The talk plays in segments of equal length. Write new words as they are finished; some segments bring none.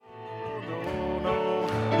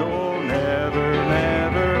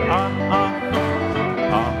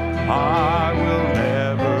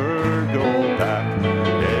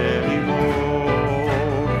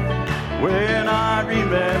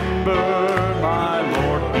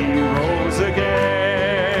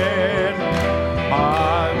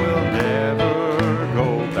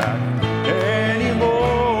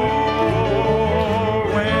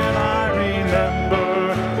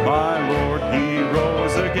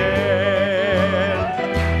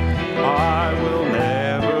I will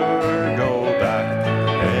never go back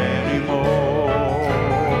anymore.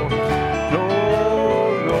 No,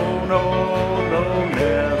 no, no, no,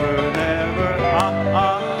 never, never.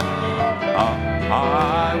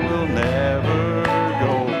 I will never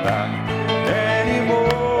go back anymore.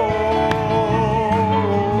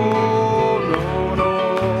 No,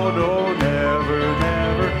 no, no, never,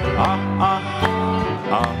 never.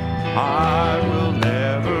 I will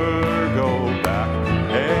never go back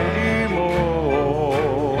anymore.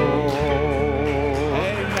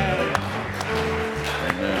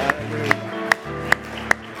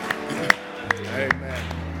 Amen.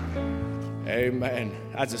 Amen.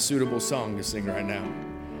 That's a suitable song to sing right now.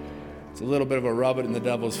 It's a little bit of a rub it in the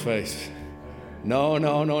devil's face. No,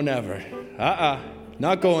 no, no, never.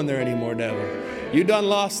 Not going there anymore, devil. You done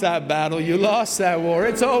lost that battle. You lost that war.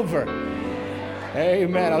 It's over.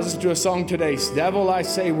 Amen. I was listening to a song today. Devil, I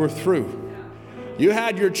say we're through. You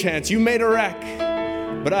had your chance. You made a wreck.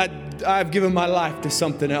 But I've given my life to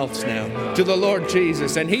something else now. To the Lord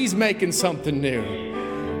Jesus. And He's making something new.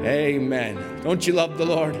 Amen. Don't you love the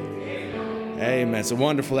Lord? Amen. It's a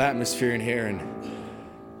wonderful atmosphere in here. And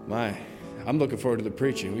I'm looking forward to the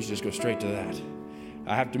preaching. We should just go straight to that.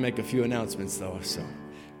 I have to make a few announcements, though. So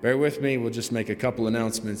bear with me. We'll just make a couple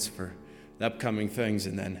announcements for the upcoming things.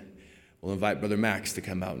 And then we'll invite Brother Max to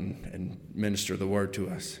come out and minister the word to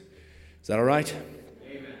us. Is that all right?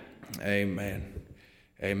 Amen. Amen.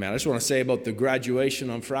 Amen. I just want to say about the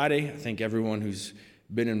graduation on Friday. I think everyone who's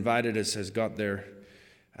been invited has got their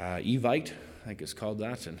Evite, I think it's called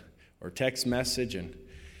that, or text message.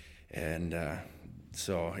 And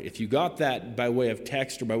so if you got that by way of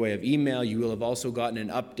text or by way of email, you will have also gotten an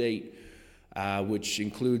update which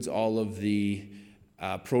includes all of the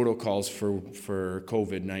protocols for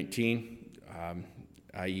COVID-19,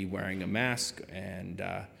 i.e. wearing a mask and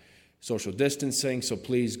social distancing. So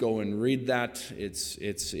please go and read that.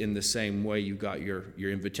 It's in the same way you got your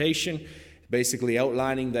invitation, basically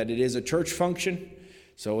outlining that it is a church function.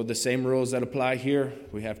 So the same rules that apply here,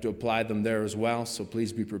 we have to apply them there as well. So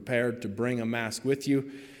please be prepared to bring a mask with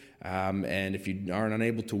you. And if you are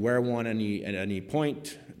unable to wear one at any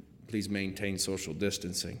point, please maintain social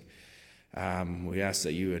distancing. We ask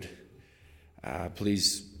that you would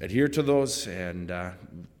please adhere to those and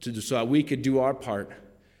so that we could do our part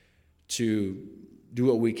to do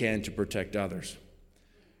what we can to protect others.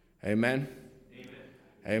 Amen?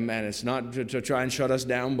 Amen. It's not to try and shut us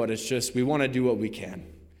down, but it's just we want to do what we can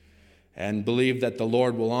and believe that the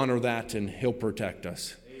Lord will honor that and He'll protect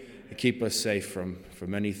us and keep us safe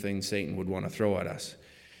from anything Satan would want to throw at us.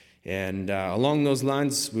 And along those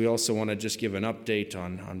lines, we also want to just give an update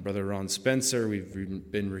on Brother Ron Spencer.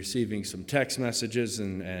 We've been receiving some text messages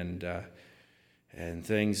and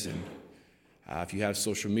things. And if you have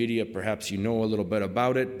social media, perhaps you know a little bit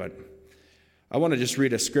about it, but I want to just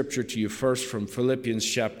read a scripture to you first from Philippians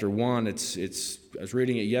chapter 1. I was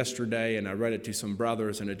reading it yesterday, and I read it to some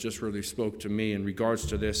brothers, and it just really spoke to me in regards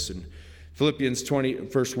to this. And Philippians 20,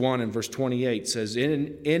 verse 1 and verse 28 says,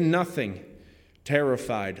 In nothing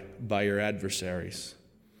terrified by your adversaries,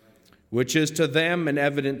 which is to them an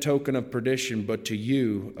evident token of perdition, but to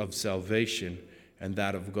you of salvation and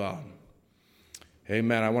that of God.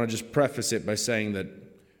 Amen. I want to just preface it by saying that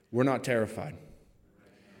we're not terrified.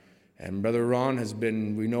 And Brother Ron has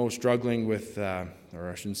been, we know, struggling with, or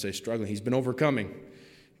I shouldn't say struggling, he's been overcoming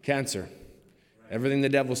cancer. Everything the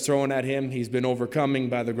devil's throwing at him, he's been overcoming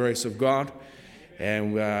by the grace of God.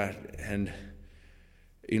 And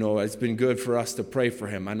you know, it's been good for us to pray for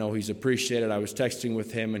him. I know he's appreciated. I was texting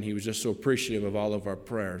with him, and he was just so appreciative of all of our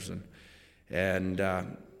prayers. And I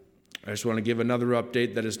just want to give another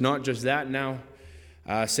update that it's not just that now.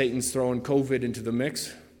 Satan's throwing COVID into the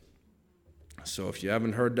mix. So if you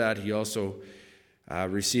haven't heard that, he also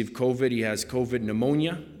received COVID. He has COVID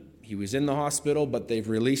pneumonia. He was in the hospital, but they've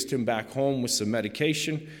released him back home with some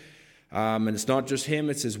medication. And it's not just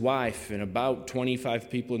him, it's his wife. And about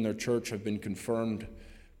 25 people in their church have been confirmed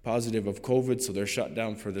positive of COVID, so they're shut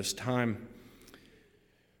down for this time.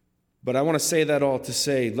 But I want to say that all to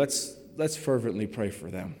say, let's fervently pray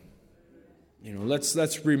for them. You know,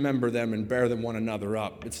 let's remember them and bear them one another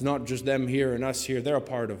up. It's not just them here and us here. They're a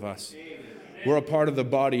part of us. We're a part of the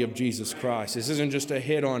body of Jesus Christ. This isn't just a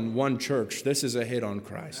hit on one church. This is a hit on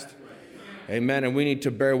Christ. Amen. And we need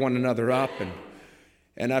to bear one another up.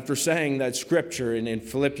 And after saying that scripture in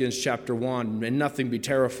Philippians chapter 1, and nothing be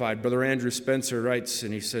terrified, Brother Andrew Spencer writes,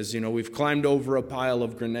 and he says, you know, we've climbed over a pile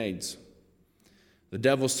of grenades. The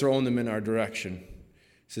devil's throwing them in our direction.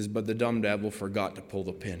 He says, but the dumb devil forgot to pull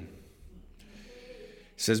the pin.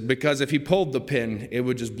 He says, because if he pulled the pin, it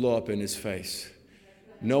would just blow up in his face.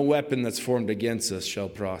 No weapon that's formed against us shall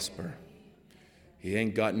prosper. He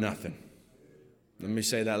ain't got nothing. Let me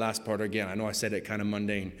say that last part again. I know I said it kind of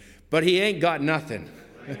mundane, but he ain't got nothing.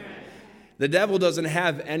 The devil doesn't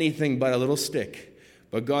have anything but a little stick,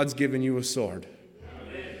 but God's given you a sword.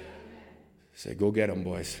 Say, go get him,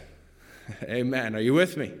 boys. Amen. Are you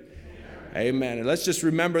with me? Amen. And let's just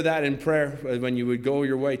remember that in prayer when you would go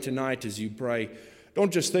your way tonight as you pray.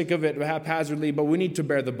 Don't just think of it haphazardly, but we need to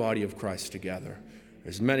bear the body of Christ together.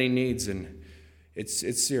 There's many needs, and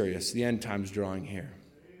it's serious. The end time's drawing here.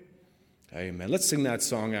 Amen. Let's sing that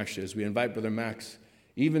song, actually, as we invite Brother Max.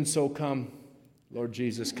 Even so, come, Lord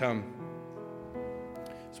Jesus, come.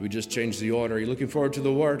 So we just changed the order. Are you looking forward to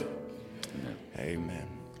the word? Amen.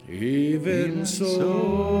 Even so,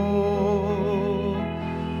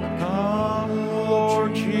 come,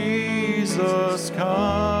 Lord Jesus,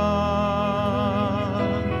 come.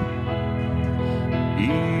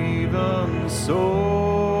 Even so,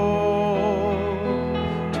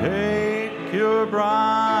 take your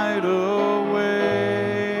bride away.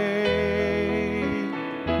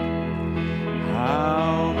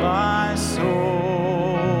 How my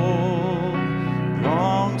soul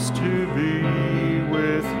longs to be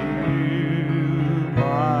with you,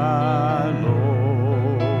 my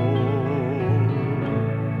Lord.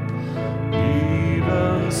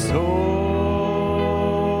 Even so,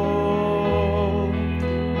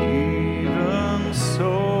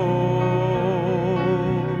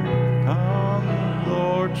 come,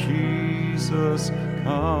 Lord Jesus,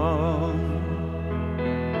 come.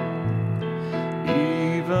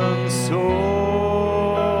 Even so,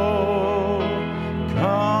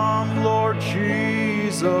 come, Lord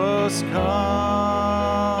Jesus, come.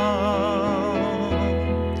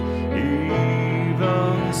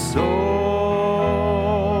 Even so,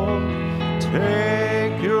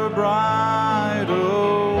 take your bride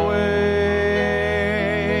away.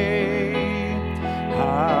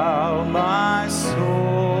 How my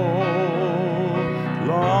soul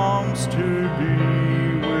longs to be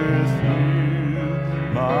with you,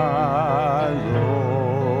 my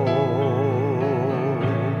Lord.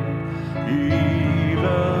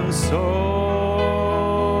 Even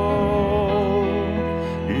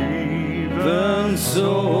so,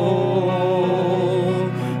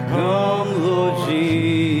 come, Lord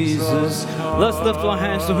Jesus. Let's lift our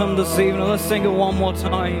hands to him this evening. Let's sing it one more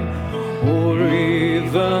time. Or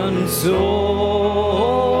even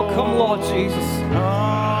so, come, Lord Jesus.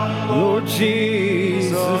 Lord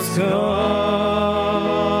Jesus, come.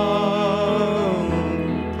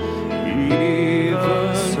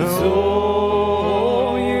 Even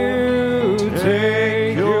so, you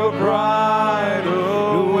take your bride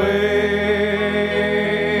away.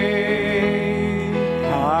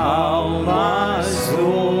 How my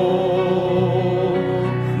soul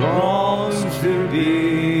longs to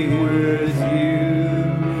be with you,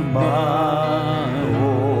 my Lord.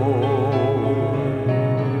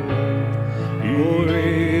 Or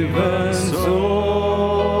even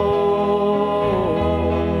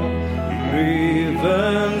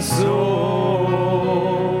so,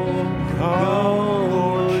 come,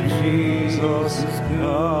 Lord Jesus,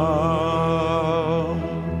 come.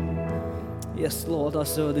 Yes, Lord,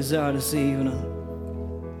 that's our desire this evening.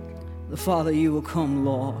 The Father, you will come,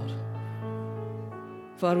 Lord.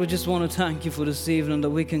 Father, we just want to thank you for this evening that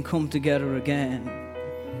we can come together again.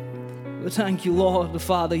 We thank you, Lord, the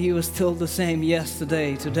Father, you are still the same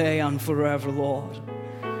yesterday, today, and forever, Lord.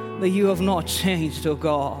 That you have not changed, oh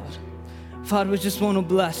God. Father, we just want to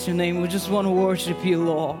bless your name. We just want to worship you,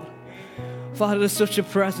 Lord. Father, there's such a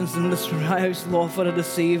presence in this house, Lord, Father,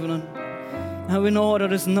 this evening. And we know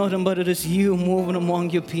that it's nothing but it is you moving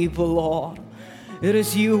among your people, Lord. It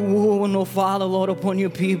is you wooing, oh Father, Lord, upon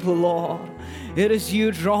your people, Lord. It is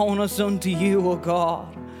you drawing us unto you, oh God.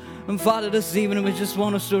 And Father, this evening we just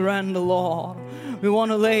want to surrender, Lord. We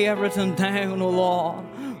want to lay everything down, oh Lord.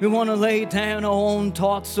 We want to lay down our own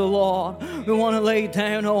thoughts, oh Lord. We want to lay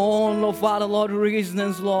down our own, oh Father, Lord,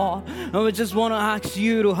 reasonings, Lord. And we just want to ask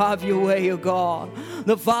you to have your way, oh God.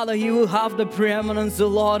 The Father, you will have the preeminence, oh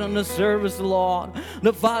Lord, in the service, Lord.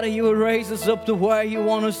 The Father, you will raise us up to where you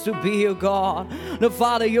want us to be, oh God. The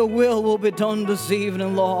Father, your will be done this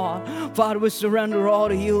evening, Lord. Father, we surrender all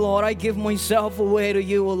to you, Lord. I give myself away to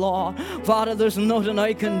you, oh Lord. Father, there's nothing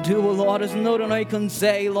I can do, oh Lord. There's nothing I can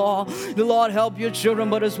say, Lord. The Lord, help your children,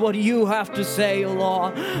 but it's what you have to say, oh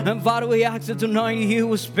Lord. And Father, we ask that tonight you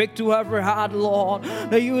will speak to every heart, Lord.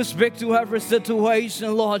 That you will speak to every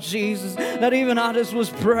situation, Lord Jesus. That even at this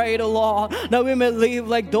Jesus was prayed, O Lord, that we may live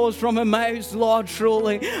like those from Emmaus, Lord,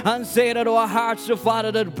 truly, and say that our hearts, O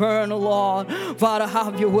Father, that burn, O Lord. Father,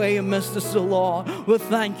 have your way amidst us, O Lord. We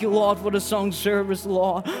thank you, Lord, for the song service,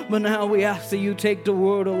 Lord. But now we ask that you take the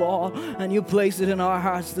word, O Lord, and you place it in our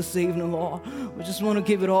hearts this evening, Lord. We just want to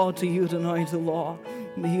give it all to you tonight, O Lord.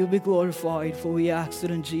 May you be glorified, for we ask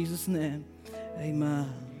it in Jesus' name.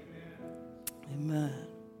 Amen. Amen.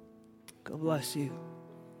 God bless you.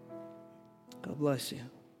 God bless you.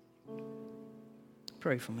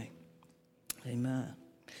 Pray for me. Amen.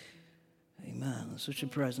 Amen. There's such a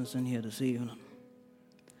presence in here this evening.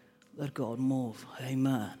 Let God move.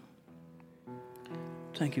 Amen.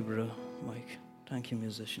 Thank you, Brother Mike. Thank you,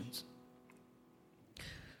 musicians.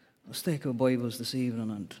 Let's take our Bibles this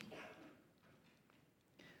evening and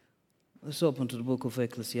let's open to the book of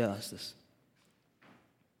Ecclesiastes.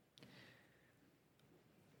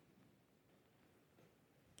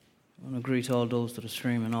 I want to greet all those that are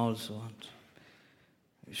streaming also, and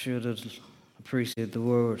be sure to appreciate the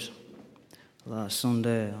word last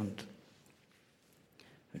Sunday, and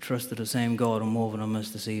I trust that the same God will move in us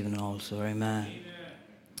this evening also. Amen.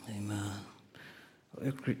 Amen.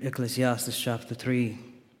 Ecclesiastes chapter 3.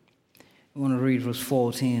 I want to read verse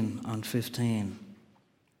 14 and 15.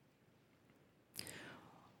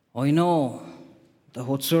 I know that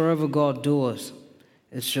whatsoever God doeth,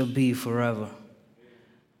 it shall be forever.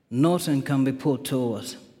 Nothing can be put to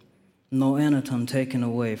it, no anything taken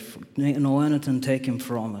away, no anything taken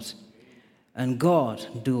from it. And God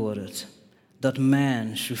doeth it, that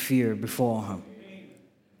man should fear before him.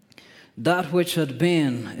 That which had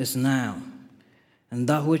been is now, and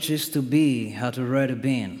that which is to be had already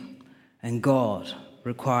been, and God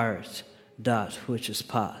requires that which is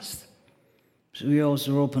past. So we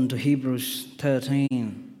also open to Hebrews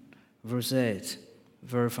 13, verse 8,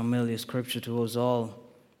 very familiar scripture to us all.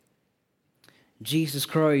 Jesus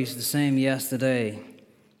Christ, the same yesterday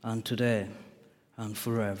and today and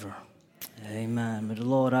forever. Amen. May the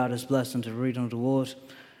Lord add his blessing to read on the word.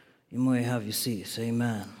 You may have your seats.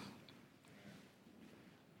 Amen.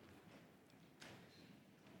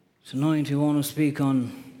 Tonight we want to speak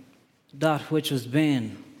on that which has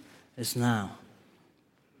been is now.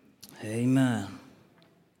 Amen.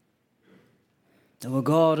 Our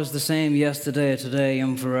God is the same yesterday, today,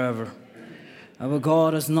 and forever. Our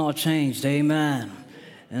God has not changed. Amen.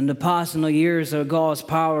 In the passing of years, our God's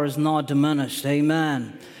power is not diminished.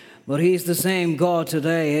 Amen. But he's the same God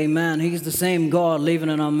today. Amen. He's the same God living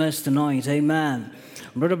in our midst tonight. Amen.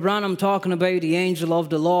 Brother Branham talking about the angel of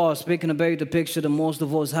the Lord, speaking about the picture that most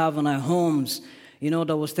of us have in our homes,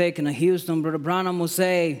 that was taken in Houston. Brother Branham will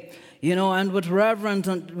say, and with reverence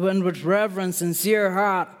and sincere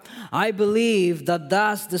heart, I believe that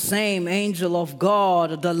that's the same angel of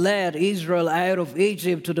God that led Israel out of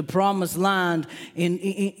Egypt to the promised land in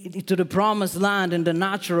the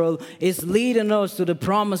natural is leading us to the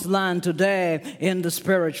promised land today in the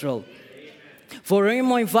spiritual. For in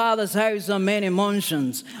my Father's house are many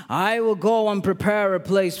mansions. I will go and prepare a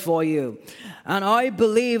place for you. And I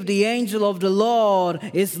believe the angel of the Lord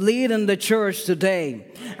is leading the church today.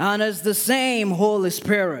 And it's the same Holy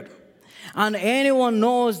Spirit. And anyone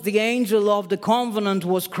knows the angel of the covenant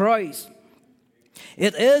was Christ.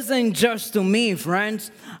 It isn't just to me,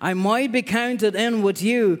 friends. I might be counted in with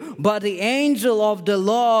you, but the angel of the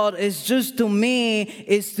Lord is just to me,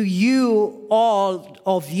 is to you, all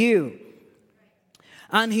of you.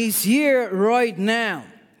 And he's here right now.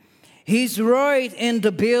 He's right in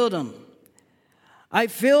the building. I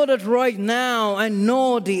feel that right now. I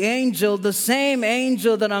know the angel, the same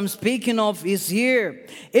angel that I'm speaking of is here.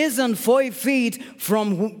 Isn't 5 feet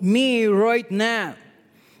from me right now.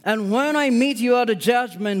 And when I meet you at the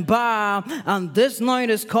judgment bar, and this night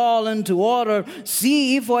is called into order,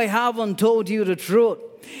 see if I haven't told you the truth.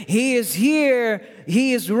 He is here.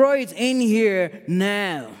 He is right in here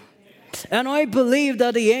now. And I believe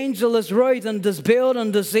that the angel is right in this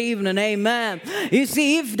building this evening. Amen. You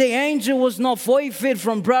see, if the angel was not 5 feet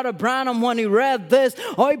from Brother Branham when he read this,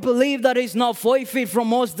 I believe that he's not 5 feet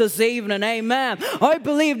from us this evening. Amen. I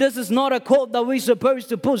believe this is not a quote that we're supposed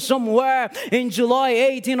to put somewhere in July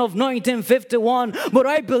 18 of 1951. But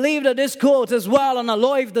I believe that this quote is well and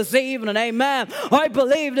alive this evening. Amen. I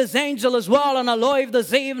believe this angel is well and alive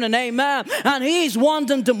this evening. Amen. And he's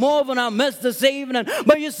wanting to move in our midst this evening.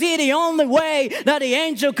 But you see, the only way that the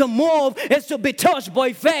angel can move is to be touched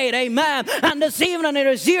by faith. Amen. And this evening it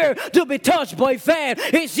is here to be touched by faith.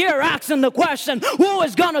 He's here asking the question, who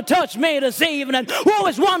is going to touch me this evening? Who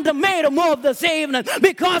is wanting me to move this evening?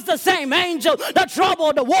 Because the same angel that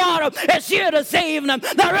troubled the water is here this evening.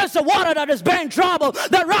 There is a water that is being troubled.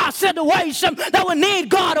 There are situations that we need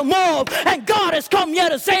God to move. And God has come here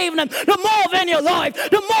this evening to move in your life,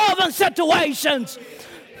 to move in situations.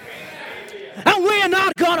 And we are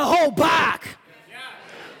not going to hold back.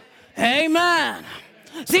 Amen.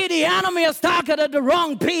 See, the enemy is targeted the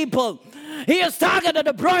wrong people. He is targeted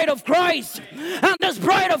the bride of Christ. And this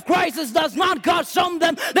bride of Christ does not got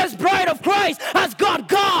something. This bride of Christ has got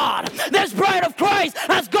God. This bride of Christ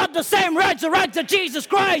has got the same resurrected Jesus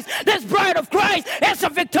Christ. This bride of Christ is a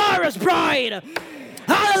victorious bride.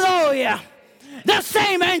 Hallelujah. The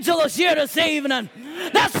same angel is here this evening.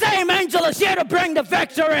 The same angel is here to bring the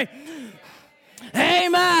victory.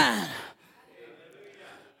 Amen.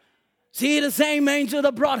 See, the same angel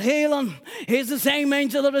that brought healing, he's the same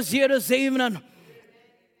angel that is here this evening.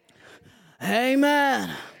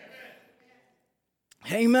 Amen.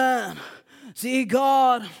 Amen. See,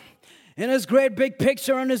 God, in his great big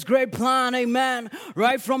picture and his great plan, amen,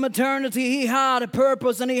 right from eternity, he had a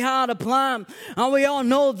purpose and he had a plan. And we all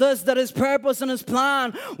know this, that his purpose and his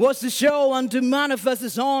plan was to show and to manifest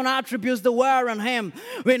his own attributes that were in him.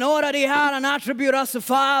 We know that he had an attribute as a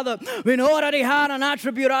father. We know that he had an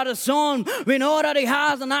attribute as a son. We know that he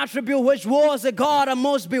has an attribute which was a God and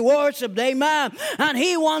must be worshipped, amen. And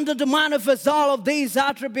he wanted to manifest all of these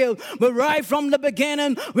attributes. But right from the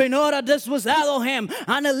beginning, we know that this was Elohim,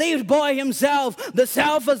 and he lived by himself, the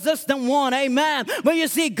self-existent one, amen. But you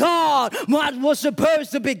see, God was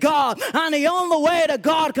supposed to be God, and the only way that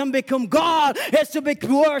God can become God is to be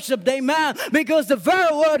worshipped, amen. Because the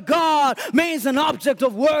very word God means an object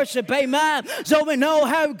of worship, amen. So we know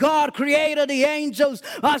how God created the angels.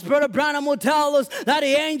 As Brother Branham will tell us, that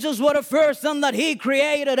the angels were the first thing that he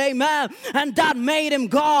created, amen. And that made him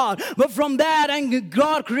God. But from that, and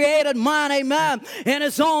God created man, amen, in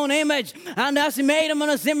his own image. And as he made him in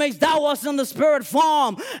his image, that was in the spirit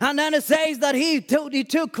form. And then it says that he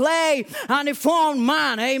took clay and he formed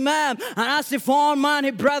man, amen. And as he formed man,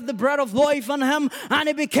 he breathed the breath of life in him, and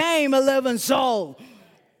he became a living soul.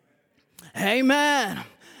 Amen.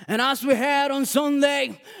 And as we heard on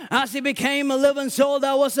Sunday, as he became a living soul,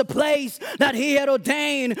 that was a place that he had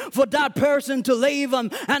ordained for that person to live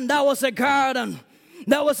in, and that was a garden.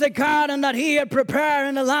 That was a garden that he had prepared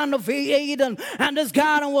in the land of Eden. And this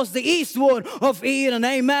garden was the eastward of Eden.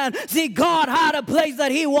 Amen. See, God had a place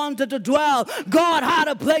that he wanted to dwell. God had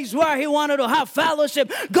a place where he wanted to have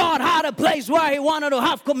fellowship. God had a place where he wanted to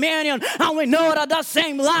have communion. And we know that that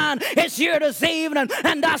same land is here this evening.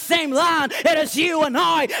 And that same land, it is you and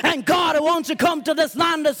I. And God wants to come to this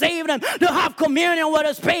land this evening to have communion with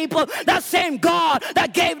his people. That same God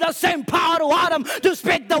that gave that same power to Adam to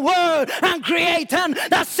speak the word and create him.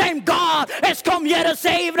 That same God has come here this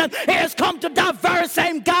evening. He has come to that very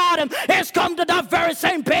same garden. He has come to that very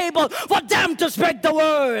same people for them to speak the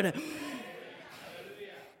word.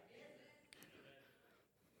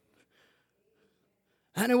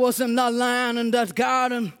 And it was in that land, in that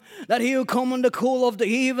garden, that he would come in the cool of the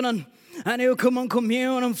evening, and he would come and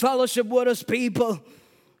commune and fellowship with his people.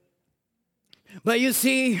 But you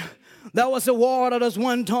see, there was a war that has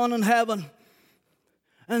went on in heaven.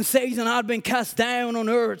 And Satan had been cast down on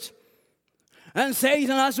earth. And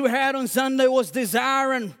Satan, as we heard on Sunday, was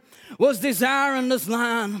desiring this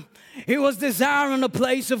land. He was desiring the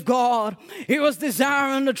place of God. He was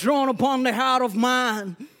desiring the throne upon the heart of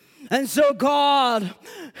man. And so God,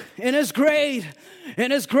 in his great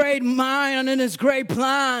mind and in his great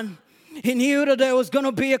plan, he knew that there was going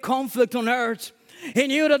to be a conflict on earth. He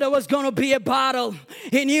knew that there was going to be a battle.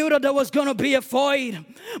 He knew that there was going to be a fight.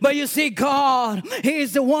 But you see, God, he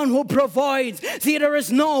is the one who provides. See, there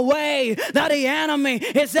is no way that the enemy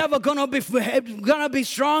is ever going to be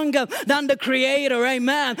stronger than the Creator.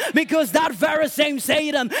 Amen. Because that very same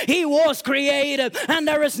Satan, he was created. And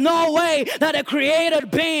there is no way that a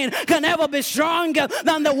created being can ever be stronger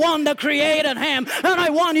than the one that created him. And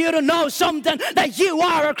I want you to know something, that you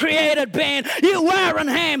are a created being. You were in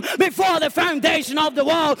him before the foundation of the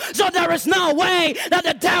world. So there is no way that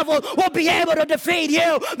the devil will be able to defeat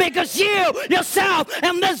you, because you yourself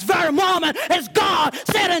in this very moment is God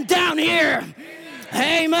sitting down here.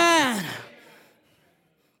 Amen.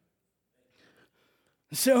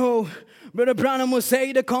 So Brother Branham will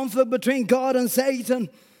say the conflict between God and Satan.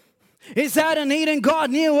 He said in Eden,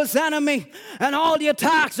 God knew his enemy and all the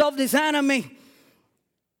attacks of this enemy.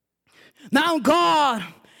 Now God,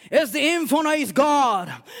 is the infinite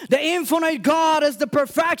God. The infinite God is the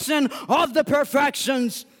perfection of the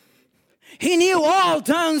perfections. He knew all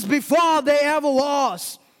things before they ever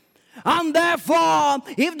was. And therefore,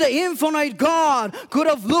 if the infinite God could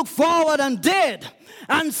have looked forward and did,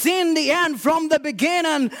 and seen the end from the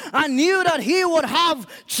beginning, and knew that he would have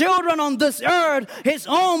children on this earth, his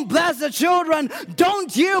own blessed children,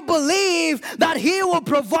 don't you believe that he will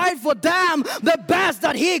provide for them the best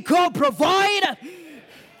that he could provide?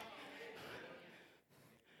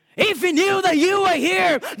 If he knew that you were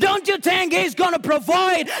here, don't you think he's going to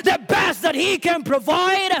provide the best that he can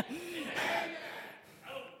provide?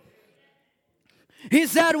 He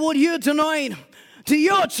said, would you tonight, to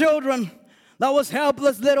your children, that was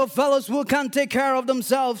helpless little fellows who can't take care of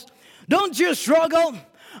themselves, don't you struggle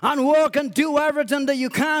and work and do everything that you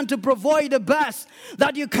can to provide the best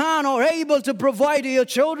that you can or able to provide to your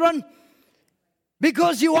children?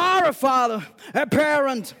 Because you are a father, a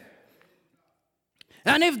parent.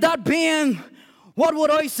 And if that being, what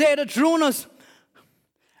would I say, the trueness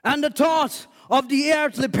and the thought of the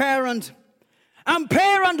earthly parent, and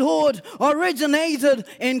parenthood originated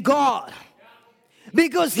in God,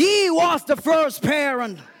 because he was the first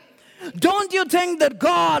parent. Don't you think that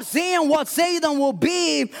God, seeing what Satan will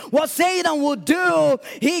be, what Satan will do,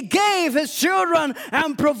 he gave his children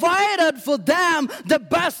and provided for them the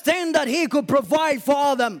best thing that he could provide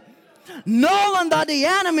for them? Knowing that the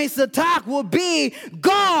enemy's attack would be,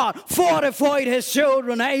 God fortified his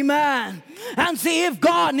children. Amen. And see, if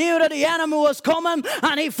God knew that the enemy was coming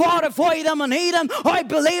and he fortified them and heed them, I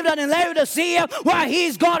believe that in Laodicea, where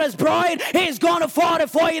he's got his bride, he's going to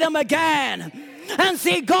fortify them again. And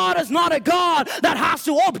see, God is not a God that has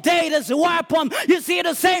to update his weapon. You see,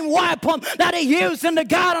 the same weapon that he used in the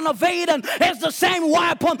Garden of Eden is the same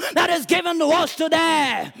weapon that is given to us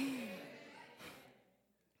today.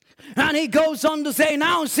 And he goes on to say,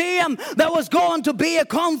 now see him, there was going to be a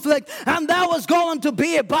conflict and there was going to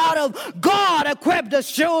be a battle. God equipped his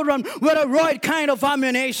children with the right kind of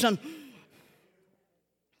ammunition.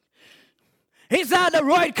 He said the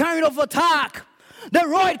right kind of attack, the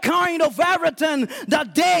right kind of everything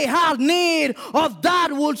that they had need of,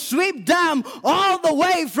 that would sweep them all the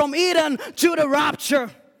way from Eden to the rapture.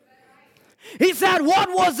 He said, what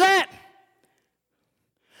was it?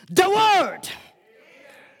 The Word.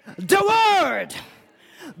 The Word.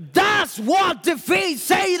 That's what defeats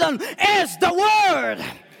Satan, is the Word.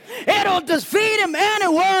 It'll defeat him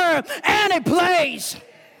anywhere, any place.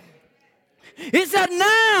 He said,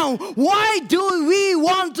 now, why do we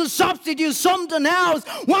want to substitute something else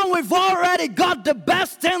when we've already got the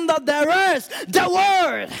best thing that there is, the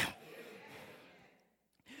Word?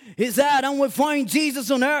 He said, and we find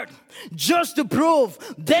Jesus on earth just to prove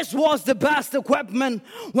this was the best equipment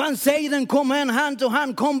when Satan come in hand to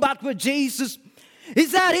hand combat with Jesus. He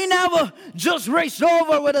said he never just reached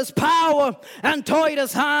over with his power and tied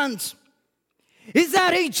his hands. He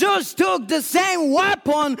said he just took the same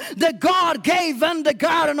weapon that God gave in the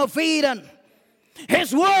Garden of Eden,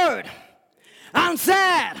 his Word, and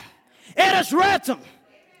said, it is written,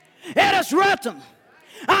 it is written.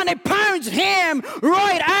 And he punched him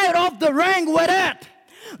right out of the ring with it.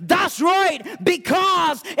 That's right,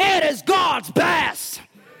 because it is God's best.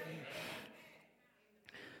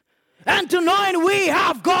 And tonight we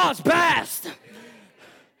have God's best.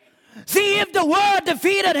 See, if the Word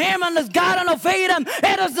defeated him in the Garden of Eden,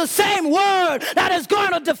 it is the same Word that is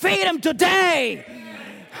going to defeat him today.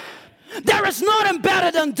 There is nothing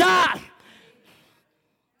better than that.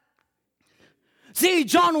 See,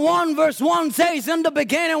 John 1 verse 1 says, in the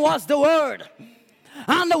beginning was the Word,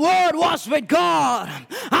 and the Word was with God,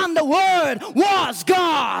 and the Word was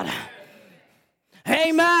God.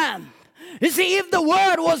 Amen. You see, if the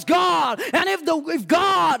Word was God, and if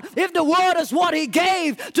the Word is what he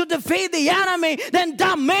gave to defeat the enemy, then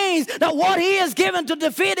that means that what he has given to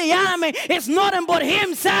defeat the enemy is nothing but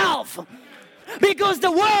himself. Because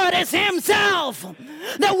the Word is himself.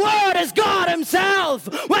 The Word is God himself.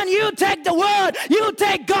 When you take the Word, you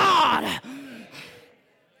take God.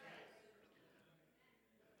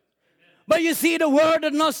 But you see, the Word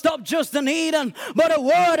did not stop just in Eden, but the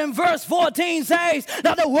Word in verse 14 says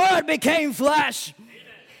that the Word became flesh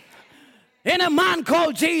in a man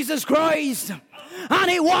called Jesus Christ.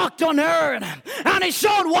 And he walked on earth, and he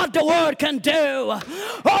showed what the Word can do.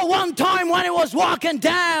 Oh, one time when he was walking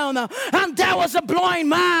down, and there was a blind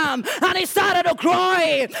man, and he started to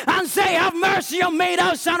cry and say, have mercy on me,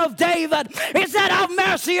 thou son of David. He said, have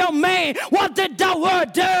mercy on me. What did that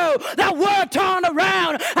Word do? That Word turned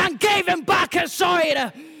around and gave him back his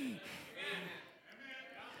sight.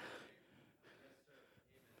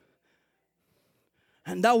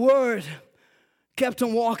 And that Word kept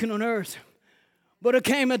on walking on earth. But it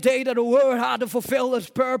came a day that the Word had to fulfill its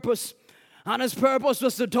purpose. And His purpose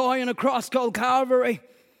was to die on a cross called Calvary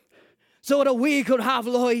so that we could have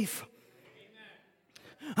life.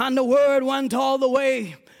 And the Word went all the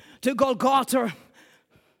way to Golgotha.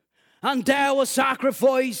 And there was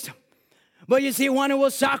sacrificed. But you see, when it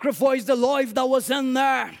was sacrificed, the life that was in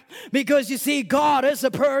there. Because you see, God is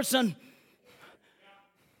a person.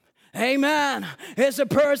 Amen. Is a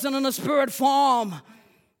person in a spirit form.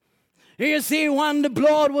 You see, when the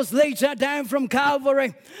blood was leached down from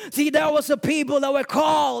Calvary, see, there was a people that were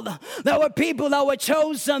called, there were people that were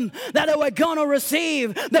chosen, that they were going to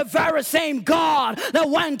receive the very same God that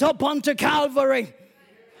went up onto Calvary.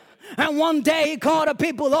 And one day He called the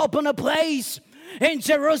people up in a place in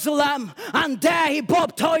Jerusalem, and there He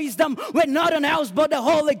baptized them with nothing else but the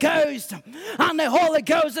Holy Ghost. And the Holy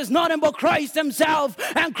Ghost is nothing but Christ Himself,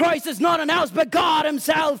 and Christ is nothing else but God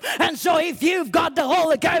Himself. And so if you've got the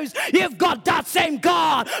Holy Ghost, you've got that same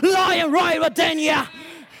God lying right within you.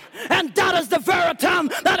 And that is the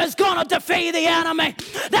Veritam that is going to defeat the enemy.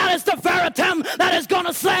 That is the Veritam that is going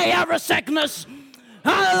to slay every sickness.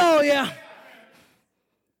 Hallelujah.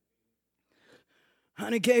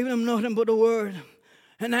 And He gave them nothing but the Word.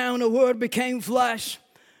 And now the Word became flesh.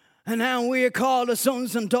 And now we are called the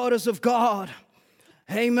sons and daughters of God.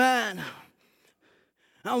 Amen.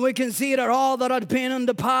 And we can see that all that had been in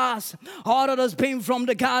the past, all that has been from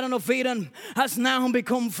the Garden of Eden, has now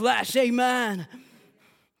become flesh. Amen.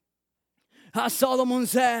 As Solomon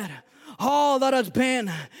said, all that has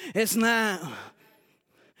been is now.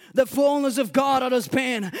 The fullness of God that has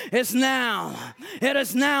been is now. It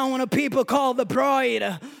is now when a people call the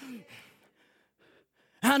bride.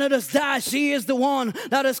 And it is that she is the one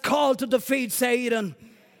that is called to defeat Satan.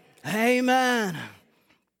 Amen.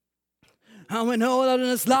 And we know that in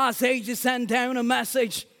this last age He sent down a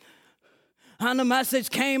message. And the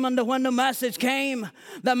message came, and when the message came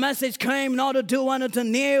not to do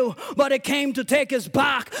anything new, but it came to take us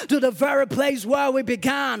back to the very place where we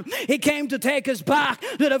began. It came to take us back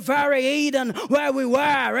to the very Eden where we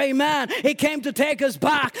were. Amen. It came to take us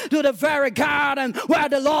back to the very garden where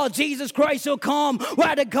the Lord Jesus Christ will come,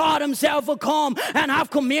 where the God Himself will come and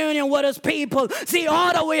have communion with His people. See,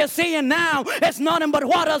 all that we are seeing now is nothing but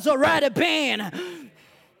what has already been.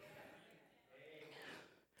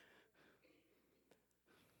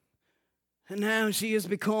 And now she has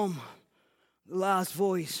become the last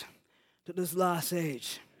voice to this last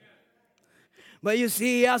age. But you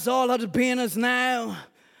see, as all that has been is now,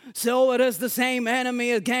 so it is the same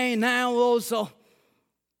enemy again now also.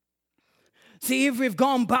 See, if we've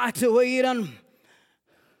gone back to Eden,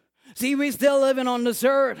 see, we're still living on this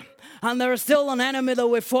earth, and there is still an enemy that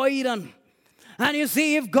we're fighting. And you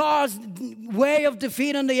see, if God's way of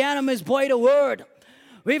defeating the enemy is by the Word,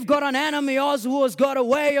 we've got an enemy also who has got a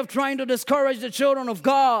way of trying to discourage the children of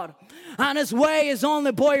God. And his way is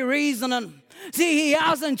only by reasoning. See, he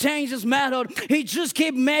hasn't changed his method. He just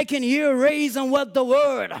keeps making you reason with the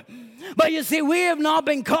Word. But you see, we have not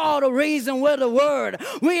been called to reason with the Word.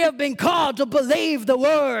 We have been called to believe the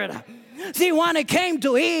Word. See, when it came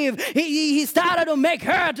to Eve, he started to make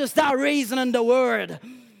her to start reasoning the Word.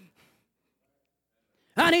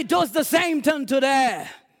 And He does the same thing today.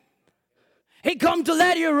 He come to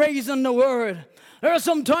let you reason the Word. There are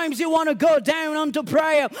some times you want to go down unto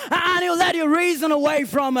prayer and He'll let you reason away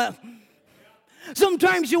from it.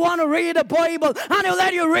 Sometimes you want to read the Bible and He'll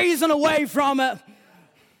let you reason away from it.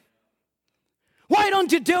 Why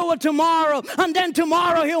don't you do it tomorrow? And then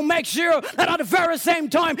tomorrow He'll make sure that at the very same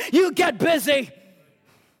time you get busy.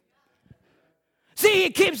 See, He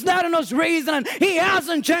keeps letting us reason, and He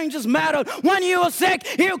hasn't changed His method. When you are sick,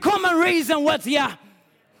 He'll come and reason with you.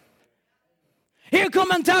 He'll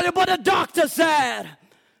come and tell you, but the doctor said.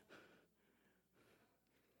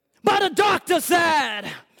 But the doctor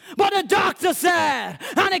said. But the doctor said.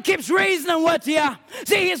 And He keeps reasoning with you.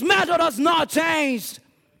 See, His method has not changed.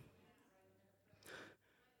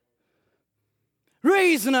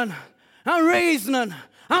 Reasoning and reasoning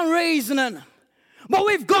and reasoning. But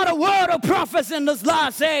we've got a word of prophecy in this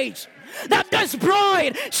last age. That this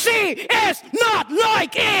bride, she is not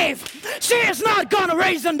like Eve. She is not going to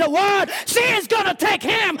reason the Word. She is going to take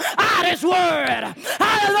Him at His word.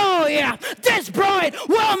 Hallelujah. This bride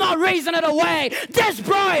will not reason it away. This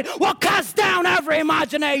bride will cast down every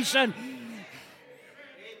imagination.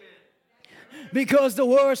 Because the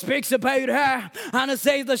Word speaks about her, and it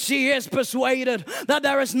says that she is persuaded that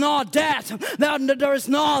there is no death, that there is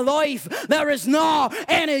no life, there is no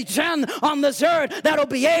anything on this earth that will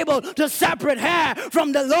be able to separate her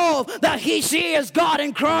from the love that she is God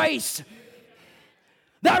in Christ.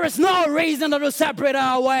 There is no reason that will separate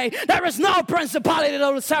her away. There is no principality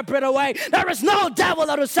that will separate her away. There is no devil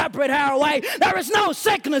that will separate her away. There is no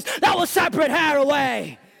sickness that will separate her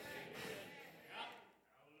away.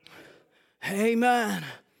 Amen.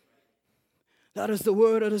 That is the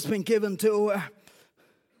word that has been given to her.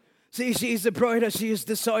 See, she's the bride that she has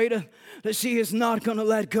decided that she is not going to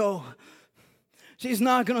let go. She's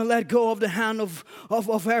not going to let go of the hand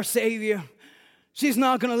of her Savior. She's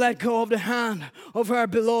not going to let go of the hand of her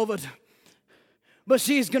beloved. But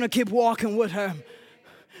she's going to keep walking with him.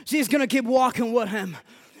 She's going to keep walking with him.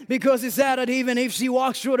 Because he said that even if she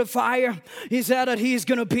walks through the fire, he said that he's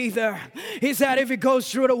going to be there. He said if he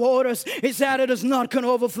goes through the waters, he said it is not going to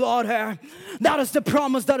overflow her. That is the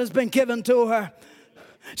promise that has been given to her.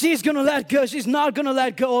 She's going to let go. She's not going to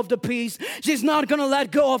let go of the peace. She's not going to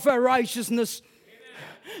let go of her righteousness.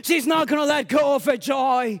 She's not going to let go of her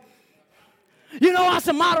joy. You know, as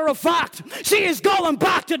a matter of fact, she is going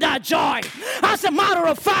back to that joy. As a matter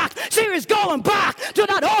of fact, she is going back to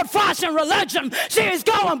that old-fashioned religion. She is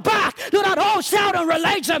going back to that old shouting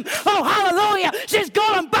religion. Oh, hallelujah. She's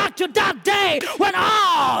going back to that day when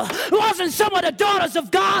all wasn't some of the daughters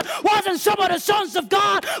of God, wasn't some of the sons of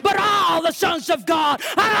God, but all the sons of God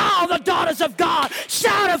and all the daughters of God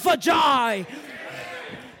shouted for joy.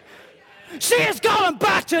 She is going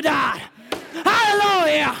back to that.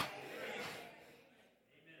 Hallelujah.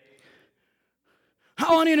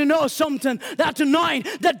 I want you to know something, that tonight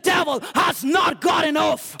the devil has not got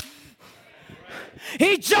enough.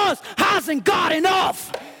 He just hasn't got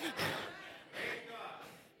enough.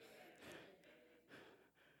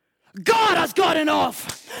 God has got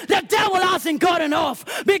enough. The devil hasn't got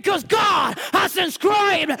enough because God has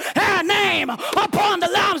inscribed her name upon the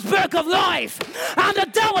Lamb's Book of Life. And the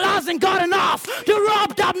devil hasn't got enough to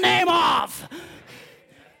rub that name off.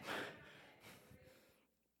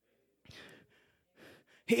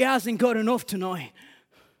 He hasn't got enough tonight.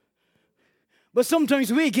 But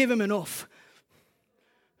sometimes we give him enough.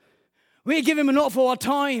 We give him enough of our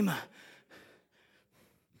time.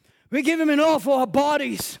 We give him enough of our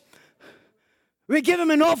bodies. We give him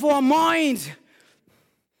enough of our minds.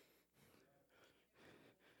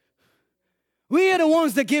 We are the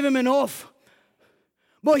ones that give him enough.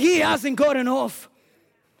 But he hasn't got enough.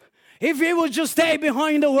 If he would just stay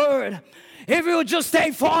behind the word, if we would just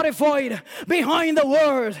stay fortified behind the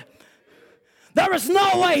word, there is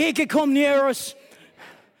no way he could come near us.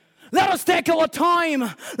 Let us take our time.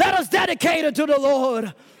 Let us dedicate it to the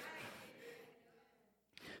Lord.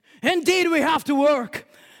 Indeed, we have to work.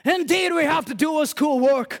 Indeed, we have to do our school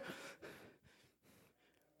work.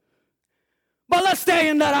 But let's stay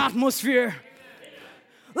in that atmosphere.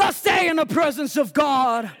 Let's stay in the presence of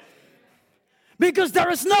God. Because there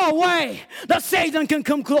is no way that Satan can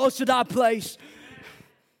come close to that place.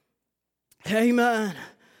 Amen.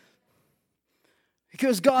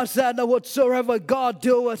 Because God said that whatsoever God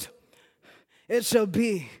doeth, it shall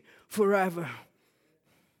be forever.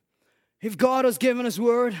 If God has given his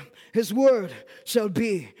word shall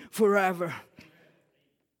be forever.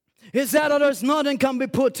 He said that there's nothing can be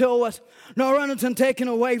put to it, nor anything taken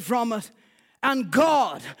away from it. And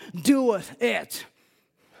God doeth it.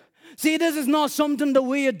 See, this is not something that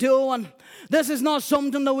we are doing. This is not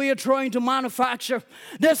something that we are trying to manufacture.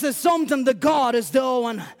 This is something that God is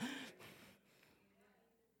doing.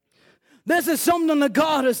 This is something that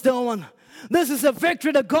God is doing. This is a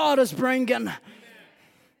victory that God is bringing.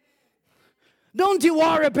 Don't you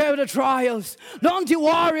worry about the trials. Don't you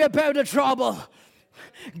worry about the trouble.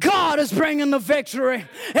 God is bringing the victory.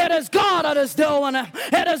 It is God that is doing it.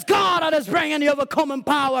 It is God that is bringing the overcoming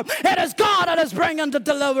power. It is God that is bringing the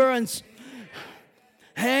deliverance.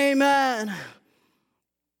 Amen.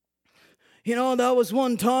 You know, there was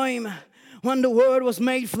one time when the Word was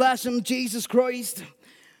made flesh in Jesus Christ.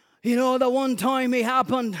 You know, that one time it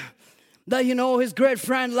happened that, you know, his great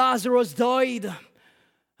friend Lazarus died.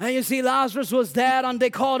 And you see, Lazarus was dead and they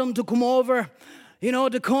called him to come over, you know,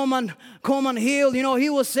 to come and heal. You know, he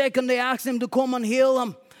was sick and they asked him to come and heal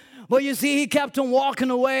him. But you see, he kept on walking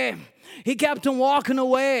away. He kept on walking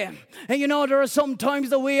away. And you know, there are some times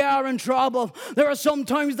that we are in trouble. There are some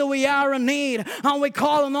times that we are in need. And we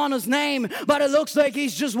call him on his name. But it looks like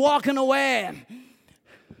he's just walking away.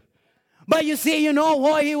 But you see, you know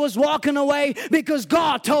why he was walking away? Because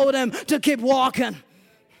God told him to keep walking.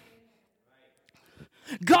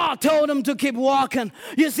 God told him to keep walking.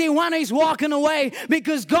 You see, when he's walking away,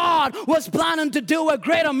 because God was planning to do a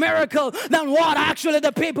greater miracle than what actually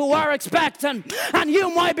the people were expecting. And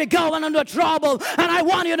you might be going into trouble, and I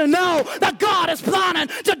want you to know that God is planning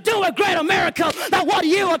to do a greater miracle than what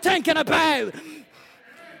you are thinking about.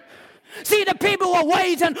 See, the people were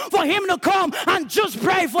waiting for him to come and just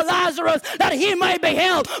pray for Lazarus that he may be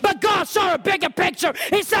healed. But God saw a bigger picture.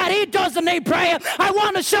 He said, he doesn't need prayer. I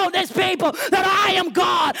want to show these people that I am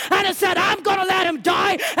God. And he said, I'm going to let him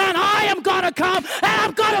die, and I am going to come, and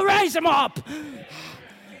I'm going to raise him up.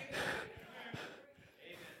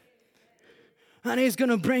 And he's going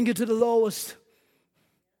to bring you to the lowest.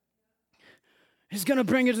 He's going to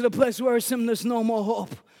bring you to the place where there's no more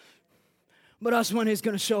hope. But that's when he's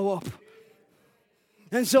going to show up.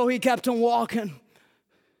 And so he kept on walking.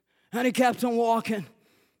 And he kept on walking.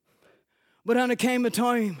 But then there came a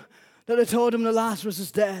time that they told him that Lazarus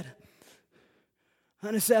is dead.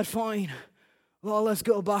 And he said, fine, well, let's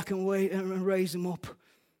go back and wait and raise him up.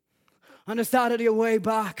 And they started their way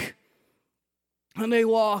back. And they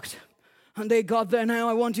walked. And they got there. Now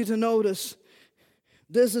I want you to notice,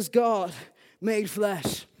 this is God made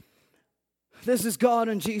flesh. This is God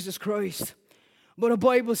and Jesus Christ. But the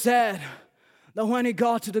Bible said that when he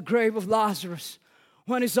got to the grave of Lazarus,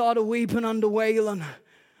 when he saw the weeping and the wailing,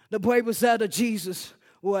 the Bible said that Jesus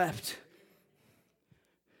wept.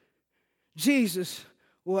 Jesus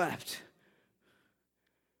wept.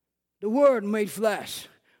 The Word made flesh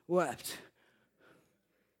wept.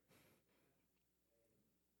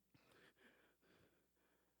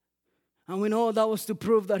 And we know that was to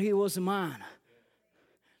prove that he was a man.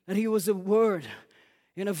 That he was a Word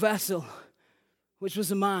in a vessel, which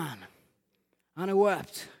was a man. And he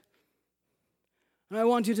wept. And I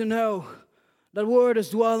want you to know that Word is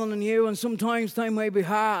dwelling in you, and sometimes time may be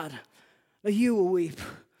hard. That you will weep.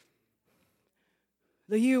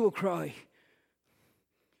 That you will cry.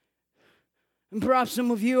 And perhaps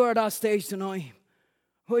some of you are at that stage tonight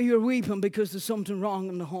where you're weeping because there's something wrong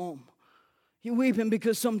in the home. You're weeping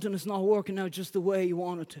because something is not working out just the way you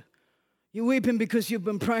want it to. You're weeping because you've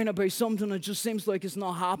been praying about something that just seems like it's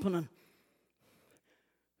not happening.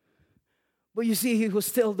 But you see, he was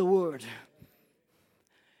still the Word.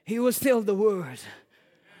 He was still the Word.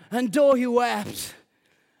 And though he wept,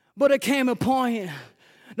 but it came a point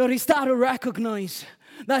that he started to recognize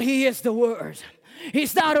that he is the Word. He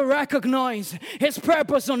started to recognize his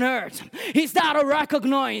purpose on earth. He started to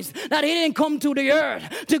recognize that he didn't come to the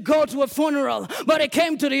earth to go to a funeral, but he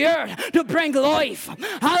came to the earth to bring life.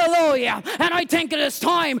 Hallelujah. And I think it is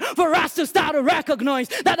time for us to start to recognize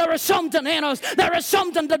that there is something in us. There is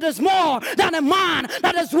something that is more than a man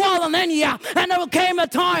that is dwelling in you. And there came a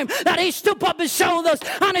time that he stood up his shoulders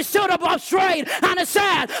and he stood up straight and he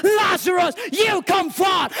said, Lazarus, you come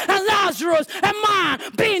forth. And Lazarus, a man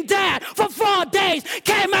being dead for 4 days,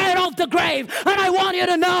 came out of the grave. And I want you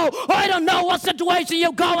to know, I don't know what situation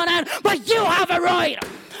you're going in, but you have a right.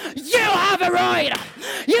 You have a right.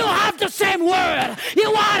 You have the same Word.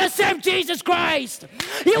 You are the same Jesus Christ.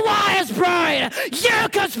 You are his bride. You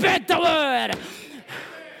can speak the Word.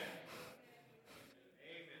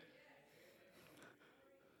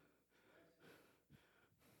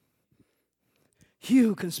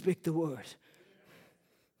 You can speak the Word.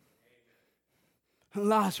 And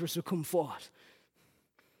Lazarus will come forth.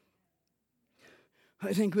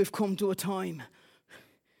 I think we've come to a time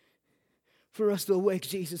for us to awake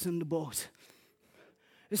Jesus in the boat.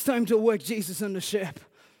 It's time to awake Jesus in the ship.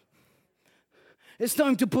 It's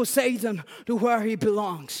time to put Satan to where he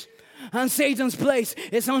belongs. And Satan's place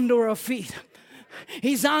is under our feet.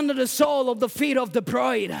 He's under the sole of the feet of the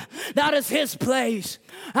bride. That is his place.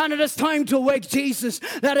 And it is time to awake Jesus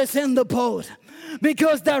that is in the boat.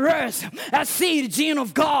 Because there is a seed gene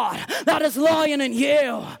of God that is lying in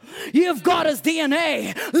you. You've got his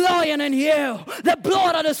DNA lying in you. The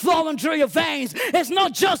blood that is flowing through your veins is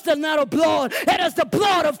not just another blood. It is the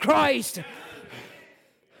blood of Christ.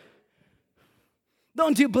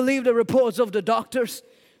 Don't you believe the reports of the doctors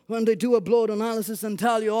when they do a blood analysis and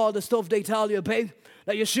tell you all the stuff they tell you about?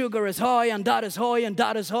 That your sugar is high and that is high and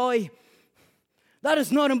that is high. That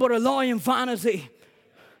is nothing but a lie and vanity.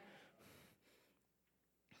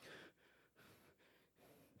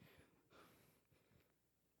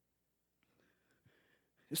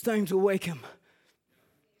 It's time to wake him.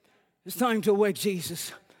 It's time to wake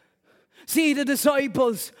Jesus. See, the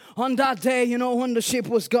disciples on that day, when the ship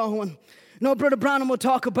was going, Brother Branham would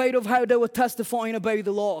talk about of how they were testifying about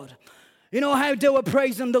the Lord. How they were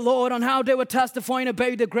praising the Lord and how they were testifying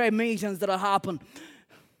about the great meetings that had happened.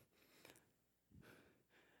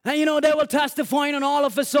 And they were testifying and all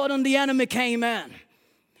of a sudden the enemy came in.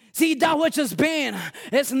 See, that which has been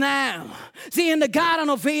is now. See, in the Garden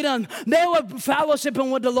of Eden, they were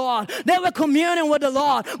fellowshipping with the Lord. They were communing with the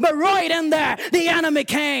Lord. But right in there, the enemy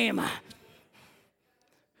came.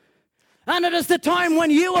 And it is the time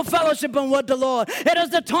when you are fellowshipping with the Lord. It is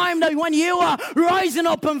the time that when you are rising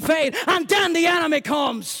up in faith, and then the enemy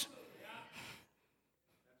comes.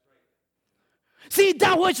 See,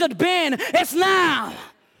 that which had been is now.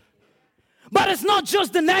 But it's not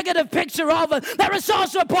just the negative picture of it. There is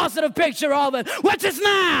also a positive picture of it, which is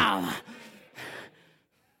now.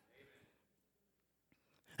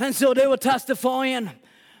 And so they were testifying,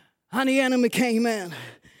 and the enemy came in.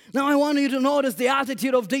 Now I want you to notice the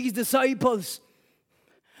attitude of these disciples.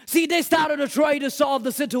 See, they started to try to solve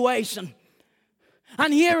the situation.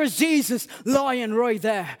 And here is Jesus lying right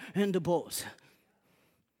there in the boat.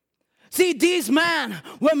 See, these men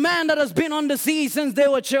were men that has been on the sea since they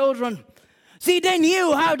were children. See, they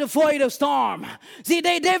knew how to fight a storm. See,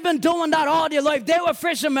 they've been doing that all their life. They were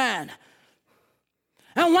fishermen.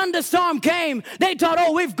 And when the storm came, they thought,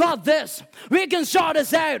 oh, we've got this. We can sort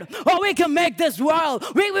this out. Oh, we can make this well.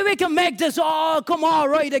 We can make this all come all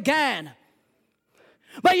right again.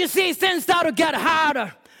 But you see, things started to get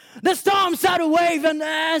harder. The storm started waving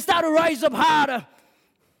and started to rise up harder.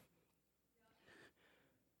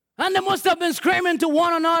 And they must have been screaming to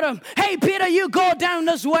one another, hey, Peter, you go down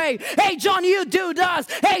this way. Hey, John, you do this.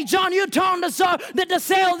 Hey, John, you turn the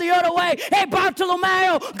sail the other way. Hey,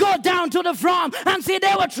 Bartholomew, go down to the front. And see,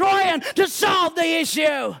 they were trying to solve the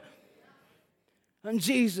issue. And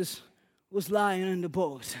Jesus was lying in the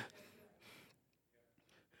boat.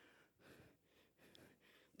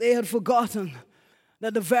 They had forgotten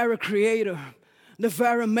that the very creator, the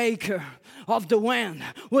very maker of the wind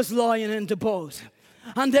was lying in the boat.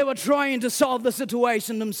 And they were trying to solve the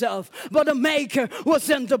situation themselves. But the maker was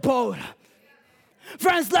in the boat.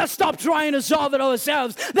 Friends, let's stop trying to solve it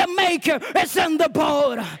ourselves. The maker is in the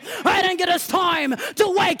boat. I think it is time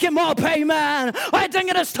to wake him up, amen. I think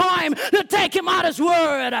it is time to take him at his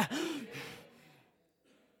word.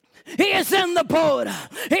 He is in the boat.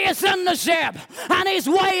 He is in the ship. And he's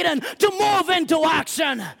waiting to move into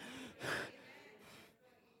action.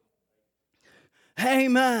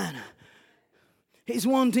 Amen. He's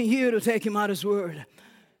wanting you to take him at his word.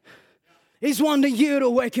 He's wanting you to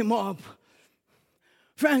wake him up.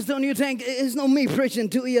 Friends, don't you think it's not me preaching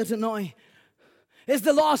to you tonight? It's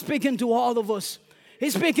the Lord speaking to all of us.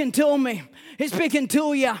 He's speaking to me. He's speaking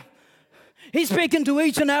to you. He's speaking to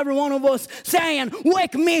each and every one of us, saying,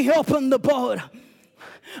 wake me up in the boat.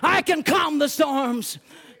 I can calm the storms.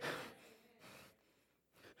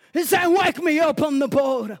 He's saying, wake me up on the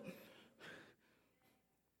boat.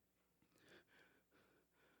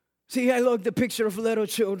 See, I look the picture of little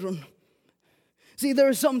children. See, there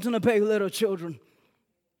is something about little children.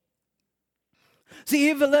 See,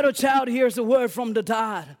 if a little child hears a word from the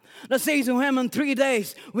dad that says to him, in 3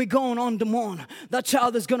 days, we're going on the moon, that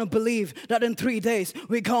child is going to believe that in 3 days,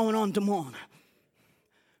 we're going on the moon.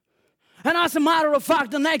 And as a matter of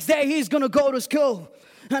fact, the next day, he's going to go to school.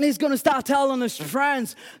 And he's going to start telling his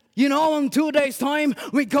friends, you know, in 2 days' time,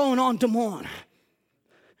 we're going on the moon.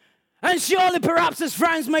 And surely perhaps his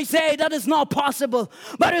friends may say that is not possible.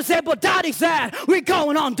 But he said, but Daddy said, we're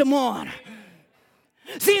going on the moon.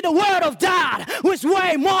 See, the word of Dad was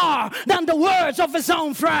way more than the words of his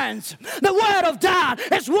own friends. The word of Dad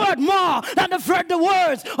is worth more than the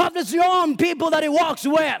words of his own people that he walks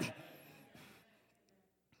with.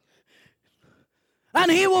 And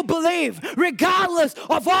he will believe, regardless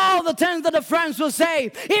of all the things that the friends will say.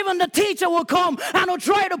 Even the teacher will come and will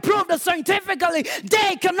try to prove that scientifically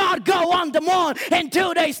they cannot go on the moon in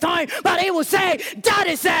 2 days' time. But he will say,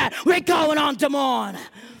 Daddy said, we're going on the moon.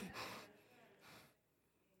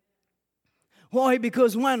 Why?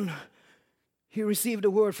 Because when he received a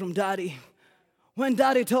word from Daddy, when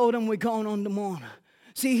Daddy told him we're going on the moon,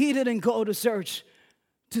 see, he didn't go to search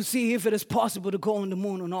to see if it is possible to go on the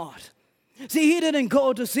moon or not. See, he didn't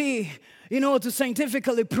go to see, to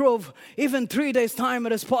scientifically prove even 3 days' time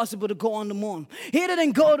it is possible to go on the moon. He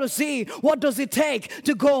didn't go to see what does it take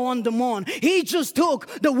to go on the moon. He just took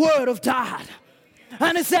the word of Dad.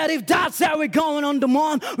 And he said, if Dad said we're going on the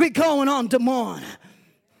moon, we're going on the moon.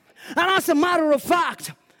 And as a matter of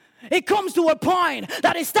fact, it comes to a point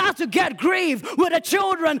that he starts to get grieved with the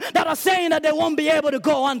children that are saying that they won't be able to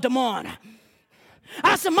go on the moon.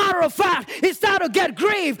 As a matter of fact, he started to get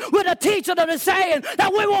grieved with a teacher that is saying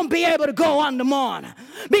that we won't be able to go on the moon.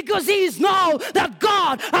 Because he knows that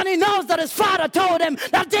God, and he knows that his father told him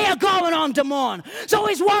that they are going on the moon. So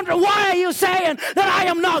he's wondering, why are you saying that I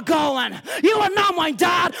am not going? You are not my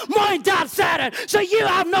dad. My dad said it. So you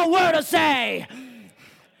have no word to say.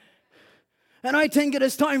 And I think it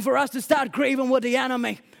is time for us to start grieving with the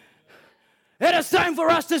enemy. It is time for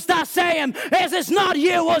us to start saying, it is not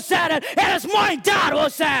you who said it, it is my dad who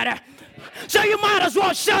said it. So you might as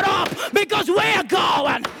well shut up, because we are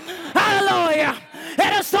going. Hallelujah.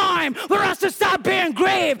 It is time for us to stop being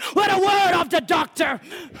grieved with the word of the doctor.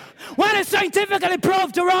 When it's scientifically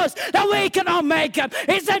proved to us that we cannot make it,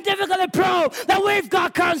 it's scientifically proved that we've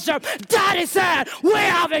got cancer. Daddy said, we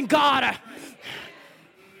haven't got it.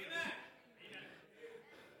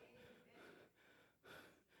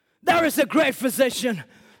 There is a great physician.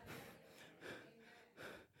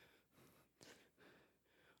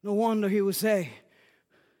 No wonder he would say,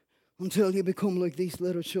 until you become like these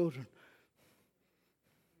little children.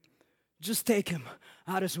 Just take him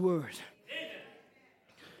at his word.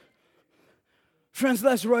 Friends,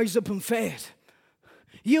 let's rise up in faith.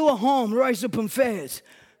 You at home, rise up in faith.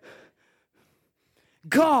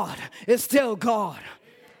 God is still God.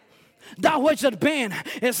 That which had been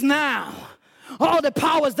is now. All the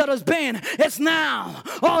powers that has been, it's now.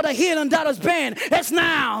 All the healing that has been, it's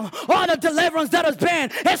now. All the deliverance that has been,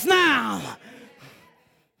 it's now.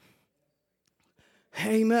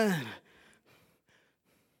 Amen.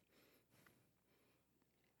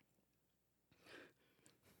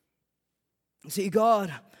 See,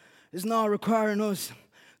 God is not requiring us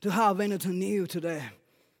to have anything new today.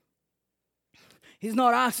 He's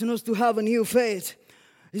not asking us to have a new faith.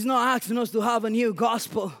 He's not asking us to have a new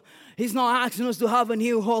gospel. He's not asking us to have a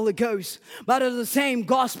new Holy Ghost. But it's the same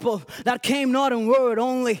gospel that came not in word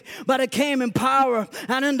only, but it came in power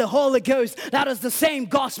and in the Holy Ghost. That is the same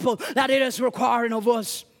gospel that it is requiring of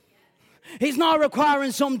us. He's not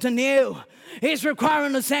requiring something new. He's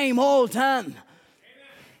requiring the same old thing.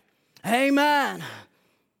 Amen.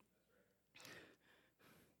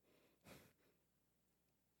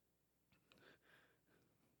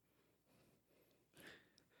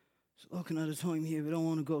 Looking at the time here, we don't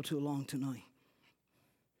want to go too long tonight.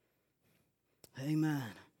 Amen.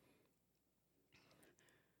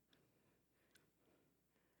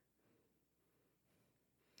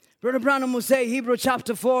 Brother Branham will say, Hebrews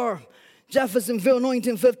chapter 4, Jeffersonville,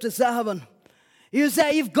 1957. You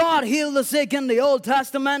say, if God healed the sick in the Old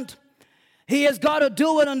Testament, He has got to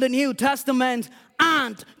do it in the New Testament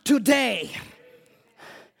and today.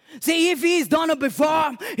 See, if He's done it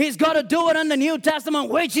before, He's got to do it in the New Testament,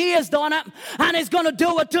 which He has done it, and He's going to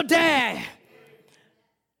do it today.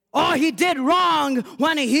 Or He did wrong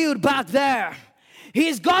when He healed back there.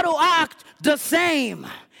 He's got to act the same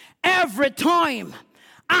every time,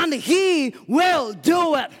 and He will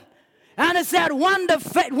do it. And it said, when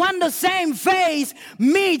the same phase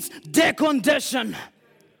meets the condition.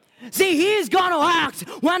 See, He's going to act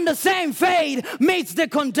when the same fate meets the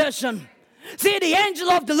condition. See, the angel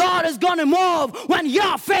of the Lord is going to move when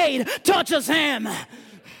your faith touches Him.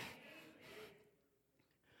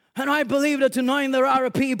 And I believe that tonight there are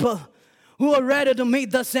people who are ready to meet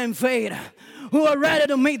the same fate, who are ready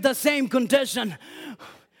to meet the same condition,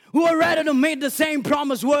 who are ready to meet the same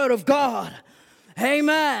promised word of God.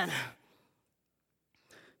 Amen.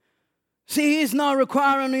 See, He's not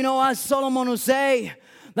requiring, as Solomon would say,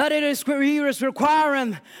 that He is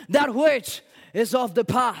requiring that which is of the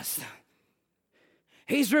past.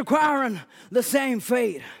 He's requiring the same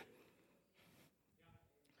faith.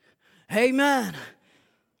 Amen.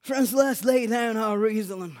 Friends, let's lay down our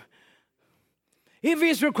reasoning. If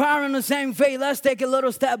He's requiring the same faith, let's take a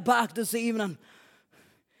little step back this evening.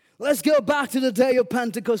 Let's go back to the day of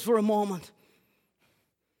Pentecost for a moment.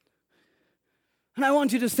 And I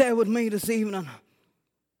want you to stay with me this evening.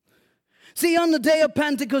 See, on the day of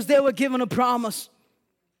Pentecost, they were given a promise.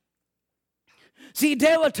 See,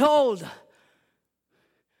 they were told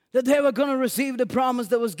that they were going to receive the promise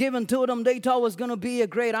that was given to them. They thought it was going to be a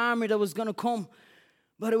great army that was going to come.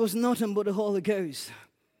 But it was nothing but the Holy Ghost.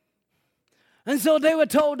 And so they were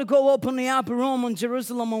told to go up in the upper room in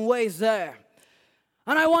Jerusalem and wait there.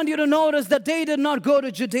 And I want you to notice that they did not go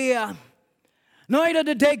to Judea. Neither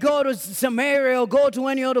did they go to Samaria or go to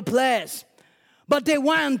any other place. But they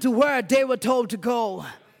went to where they were told to go.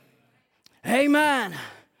 Amen.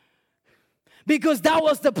 Because that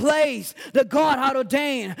was the place that God had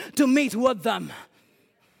ordained to meet with them.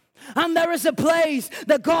 And there is a place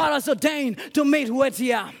that God has ordained to meet with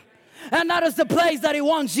you. And that is the place that He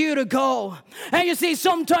wants you to go. And you see,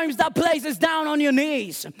 sometimes that place is down on your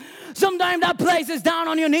knees. Sometimes that place is down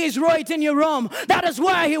on your knees right in your room. That is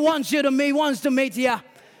where He wants you to meet, wants to meet you.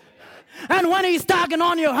 And when He's tugging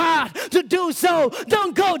on your heart to do so,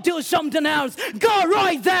 don't go do something else. Go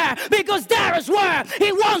right there, because there is where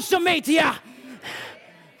He wants to meet you.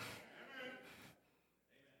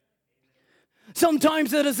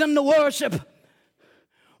 Sometimes it is in the worship.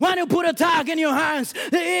 When you put a tag in your hands,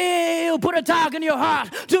 you put a tag in your heart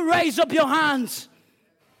to raise up your hands.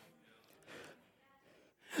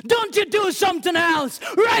 Don't you do something else.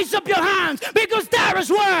 Raise up your hands, because there is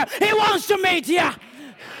where He wants to meet you.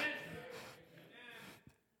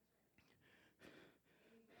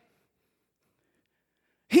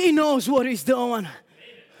 He knows what he's doing.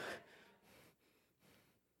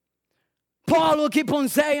 Paul will keep on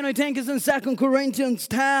saying, I think it's in 2 Corinthians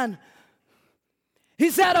 10. He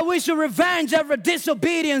said, I wish to revenge every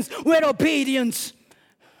disobedience with obedience.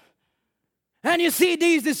 And you see,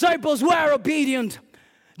 these disciples were obedient.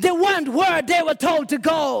 They went where they were told to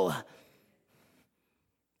go.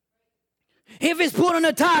 If he's putting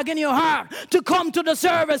a tag in your heart to come to the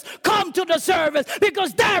service, come to the service,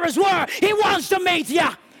 because there is where he wants to meet you.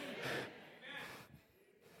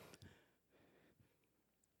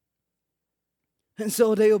 And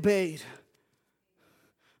so they obeyed.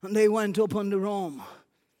 And they went up on the Rome.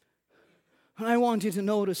 And I want you to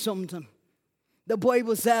notice something. The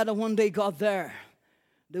Bible said that when they got there,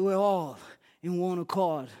 they were all in one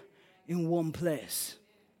accord, in one place.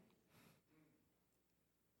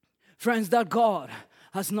 Friends, that God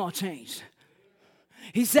has not changed.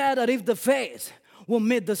 He said that if the faith will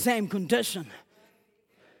meet the same condition,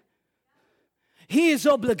 He is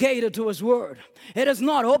obligated to His word. It is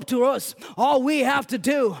not up to us. All we have to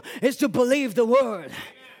do is to believe the word.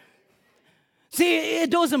 See, it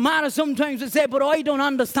doesn't matter sometimes to say, but I don't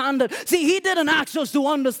understand it. See, He didn't ask us to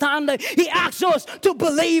understand it. He asked us to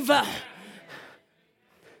believe it.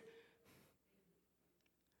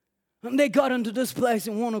 And they got into this place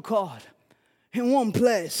in one accord, in one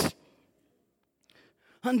place.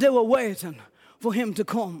 And they were waiting for Him to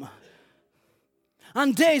come.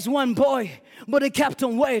 And days went by, but they kept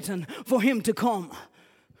on waiting for Him to come.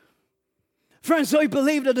 Friends, I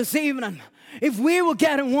believe that this evening, if we will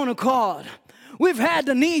get in one accord, we've had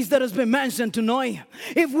the needs that has been mentioned tonight.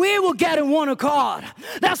 If we will get in one accord,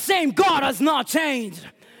 that same God has not changed.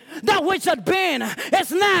 That which had been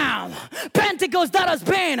is now. Pentecost that has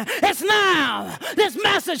been is now. This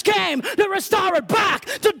message came to restore it back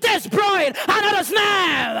to this bride, and it is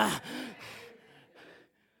now.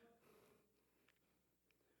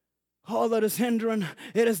 All that is hindering,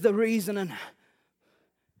 it is the reasoning.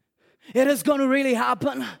 It is going to really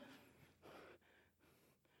happen.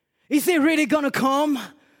 Is He really going to come?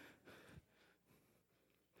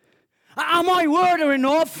 Am I worthy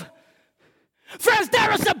enough? Friends,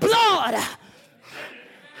 there is a blood.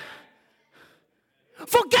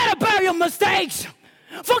 Forget about your mistakes.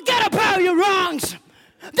 Forget about your wrongs.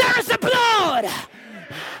 There is a blood.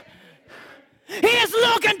 He is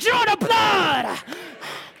looking through the blood.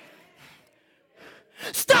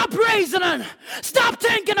 Stop reasoning. Stop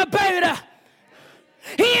thinking about it.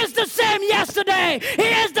 He is the same yesterday. He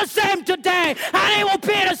is the same today. And He will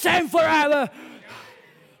be the same forever.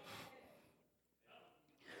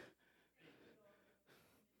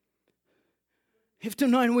 If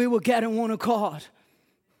tonight we will get in one accord,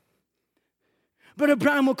 Brother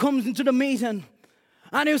Branham will come into the meeting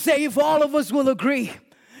and he'll say, if all of us will agree,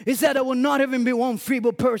 he said there will not even be one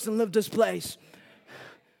feeble person live this place.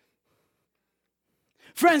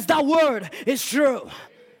 Friends, that word is true.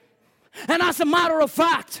 And as a matter of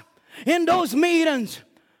fact, in those meetings,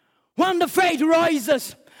 when the faith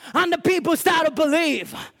rises and the people start to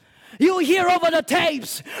believe, you hear over the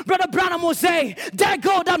tapes, Brother Branham will say, there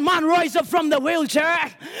go that man rise up from the wheelchair.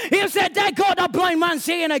 He'll say, there go that blind man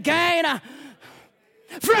seeing again.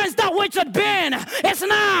 Friends, that which had been is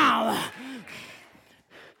now.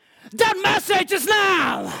 That message is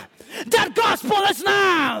now. That gospel is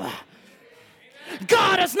now.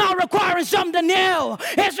 God is not requiring something new.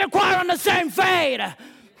 He's requiring the same faith.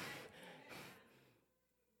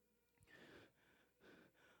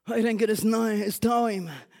 I think it is now, it's time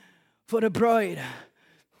for the bride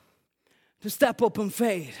to step up in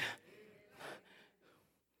faith.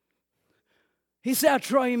 He said,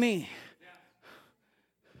 try me.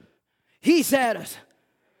 He said it.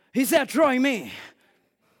 He said, try me.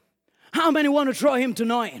 How many want to try Him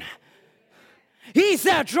tonight? He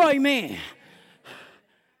said, try me.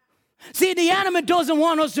 See, the enemy doesn't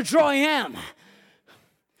want us to try Him.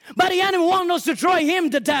 But the enemy wants us to try him,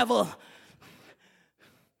 the devil.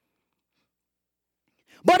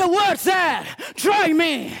 But the word said, try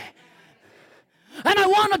me. And I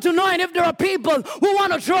want to tonight, if there are people who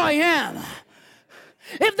want to try him,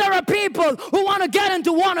 if there are people who want to get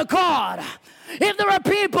into one accord, if there are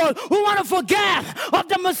people who want to forget of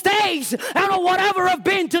the mistakes and of whatever have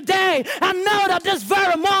been today and know that this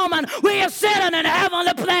very moment we are sitting in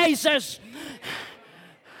heavenly places.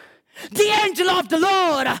 The angel of the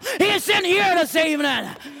Lord, he is in here this evening.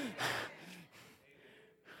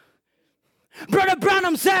 Brother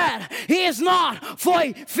Branham said, he is not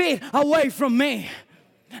 5 feet away from me.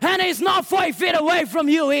 And he's not 5 feet away from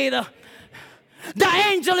you either. The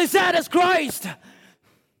angel, he said, is Christ.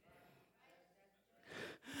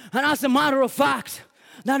 And as a matter of fact,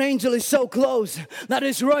 that angel is so close that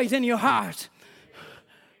it's right in your heart.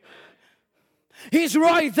 He's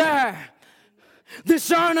right there,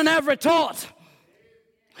 discerning every thought,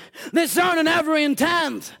 discerning every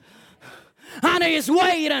intent. And He is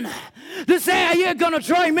waiting to say, are you going to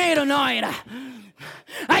try me tonight?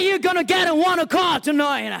 Are you going to get in one accord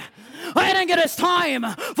tonight? I think it is time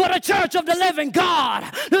for the church of the living God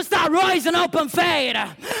to start rising up in faith.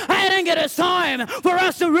 I think it is time for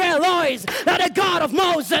us to realize that the God of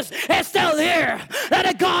Moses is still here, that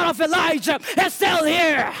the God of Elijah is still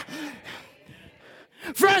here.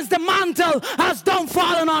 Friends, the mantle has done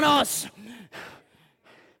fallen on us.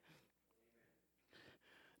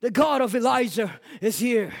 The God of Elijah is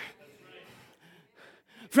here.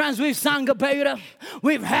 Friends, we've sang about it,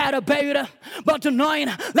 we've heard about it, but tonight,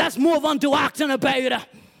 let's move on to acting about it.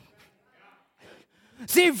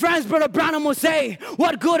 See, friends, Brother Branham will say,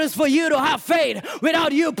 what good is for you to have faith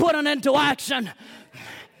without you putting it into action?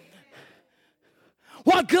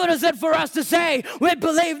 What good is it for us to say we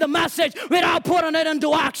believe the message without putting it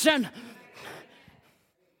into action?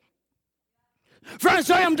 Friends,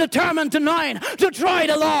 I am determined tonight to try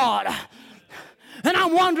the Lord. And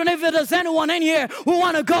I'm wondering if there's anyone in here who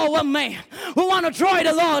want to go with me, who want to try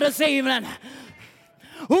the Lord this evening,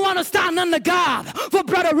 who want to stand in the gap for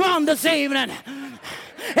Brother Ron this evening.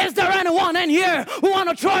 Is there anyone in here who want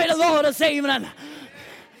to try the Lord this evening?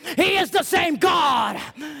 He is the same God.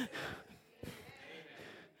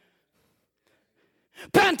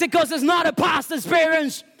 Pentecost is not a past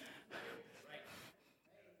experience.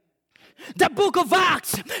 The book of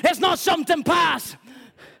Acts is not something past.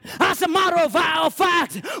 As a matter of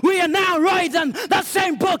fact, we are now writing that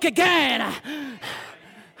same book again.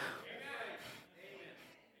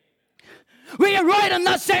 We are writing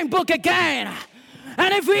that same book again.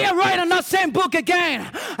 And if we are writing that same book again,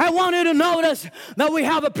 I want you to notice that we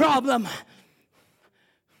have a problem.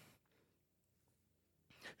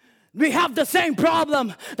 We have the same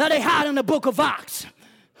problem that they had in the book of Acts.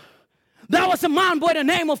 There was a man by the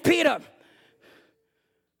name of Peter.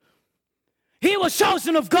 He was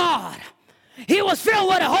chosen of God. He was filled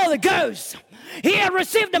with the Holy Ghost. He had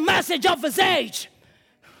received the message of his age.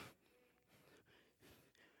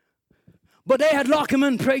 But they had locked him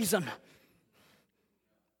in prison.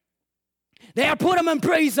 They had put him in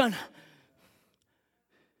prison.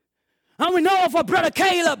 And we know of our brother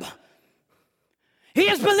Caleb. He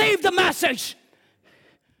has believed the message.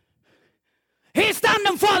 He's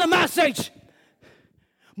standing for the message.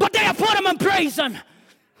 But they have put him in prison.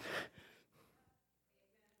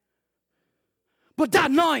 But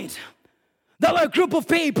that night, there were a group of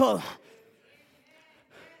people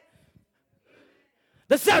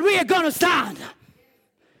that said, we are going to stand.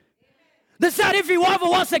 They said, if whoever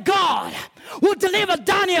was a God would deliver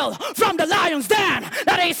Daniel from the lion's den,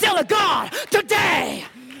 that he's still a God today.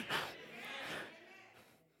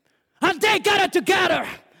 And they got it together.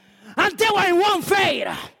 And they were in one faith.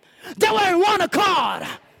 They were in one accord.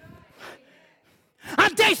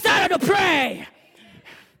 And they started to pray.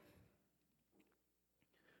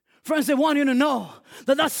 Friends, I want you to know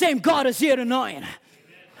that that same God is here tonight.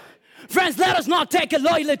 Friends, let us not take it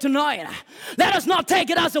lightly tonight. Let us not take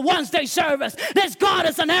it as a Wednesday service. This God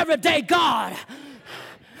is an everyday God.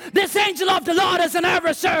 This angel of the Lord is in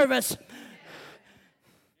every service.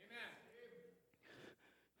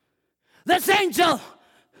 This angel,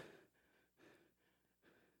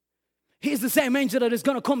 he's the same angel that is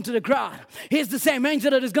going to come to the crowd. He's the same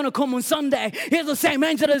angel that is going to come on Sunday. He's the same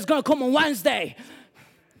angel that is going to come on Wednesday.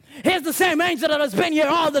 He's the same angel that has been here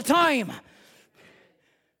all the time.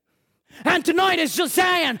 And tonight is just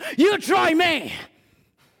saying, you try me.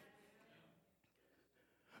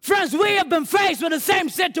 Friends, we have been faced with the same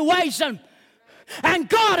situation. And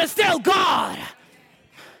God is still God.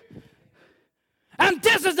 And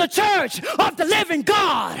this is the church of the living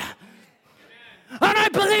God. And I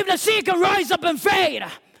believe that she can rise up in faith.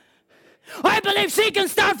 I believe she can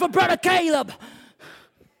stand for Brother Caleb.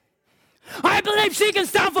 I believe she can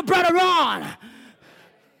stand for Brother Ron.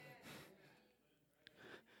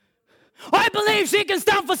 I believe she can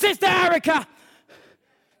stand for Sister Erica.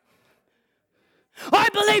 I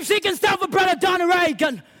believe she can stand for Brother Donnie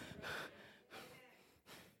Reagan.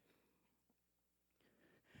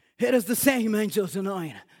 It is the same angel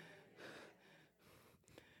tonight.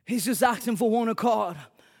 He's just asking for one accord.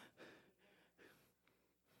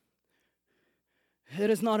 It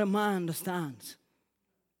is not a man that stands.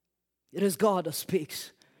 It is God that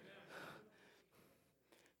speaks.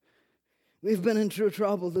 We've been in through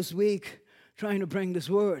trouble this week trying to bring this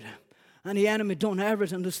word. And the enemy done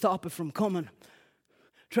everything to stop it from coming.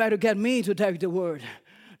 Try to get me to take the word.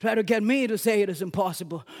 Try to get me to say it is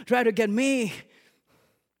impossible. Try to get me.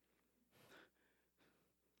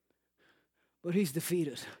 But he's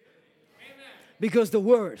defeated. Because the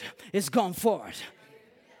word is gone forth.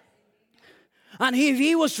 And if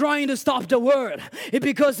he was trying to stop the word, it's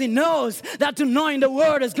because he knows that denying the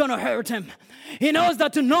word is going to hurt him. He knows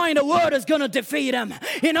that denying the word is going to defeat him.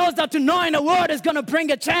 He knows that denying the word is going to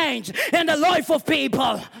bring a change in the life of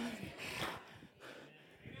people.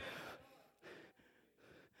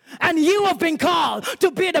 And you have been called to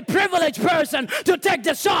be the privileged person to take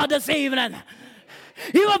the shot this evening.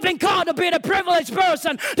 You have been called to be the privileged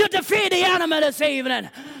person to defeat the enemy this evening.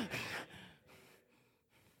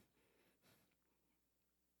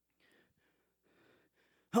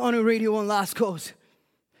 I want to read you one last quote.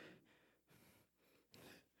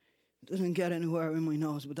 It doesn't get anywhere in my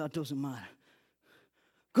nose, but that doesn't matter.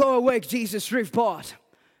 Go Awake, Jesus Shreveport,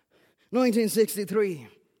 1963.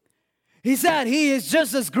 He said he is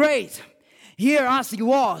just as great here as he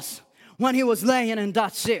was when he was laying in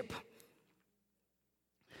that ship.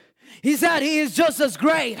 He said he is just as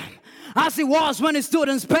great as he was when he stood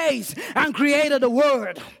in space and created the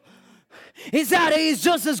Word. He said he is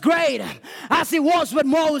just as great as he was with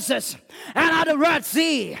Moses and at the Red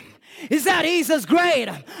Sea. He said he's as great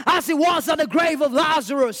as he was at the grave of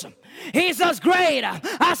Lazarus. He's as great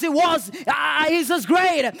as he was. He's as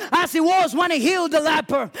great as he was when he healed the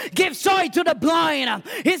leper, gave sight to the blind.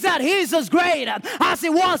 He said he's as great as he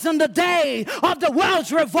was in the day of the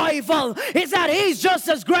Welsh revival. He said he's just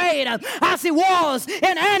as great as he was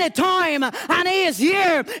in any time, and he is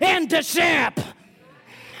here in the ship.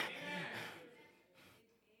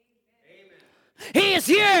 He is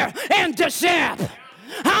here in the ship.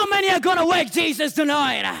 How many are going to wake Jesus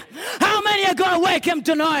tonight? How many are going to wake him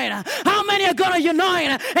tonight? How many are going to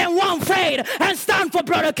unite in one faith and stand for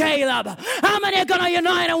Brother Caleb? How many are going to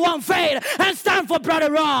unite in one faith and stand for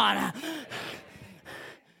Brother Ron?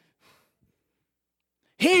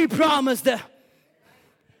 He promised it.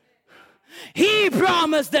 He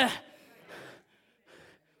promised it.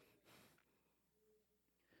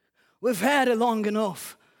 We've had it long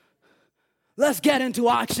enough. Let's get into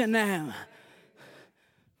action now.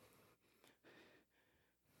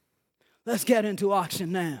 Let's get into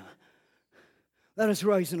action now. Let us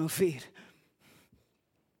rise on our feet.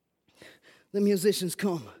 The musicians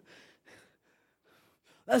come.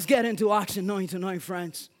 Let's get into action 9 tonight,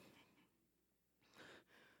 friends.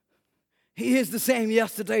 He is the same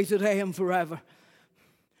yesterday, today, and forever.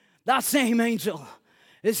 That same angel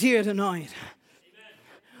is here tonight.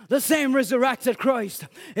 Amen. The same resurrected Christ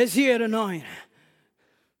is here tonight.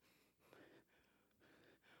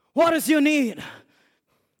 What is your need?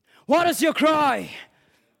 What is your cry?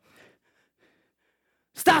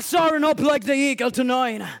 Start soaring up like the eagle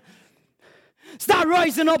tonight. Start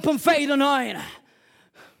rising up in faith tonight.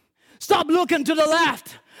 Stop looking to the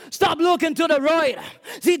left. Stop looking to the right.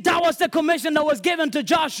 See, that was the commission that was given to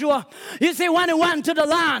Joshua. You see, when he went to the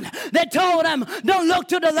land, they told him, don't look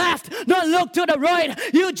to the left, don't look to the right.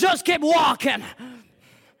 You just keep walking.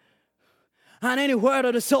 And anywhere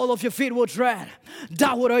that the sole of your feet would tread,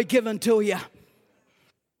 that would I given to you.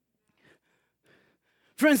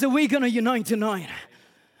 Friends, are we going to unite tonight?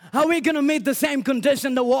 Are we going to meet the same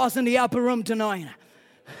condition that was in the upper room tonight?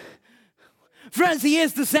 Friends, he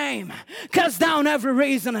is the same. Cast down every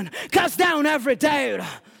reasoning. Cast down every doubt.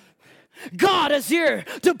 God is here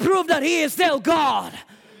to prove that he is still God.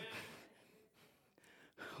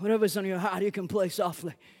 Whatever's on your heart, you can play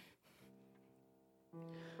softly.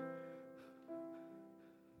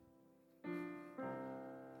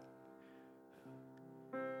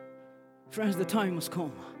 Friends, the time has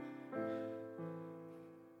come.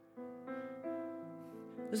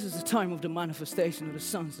 This is the time of the manifestation of the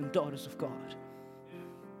sons and daughters of God.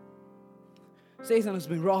 Satan has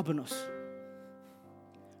been robbing us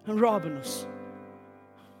and robbing us.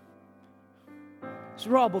 It's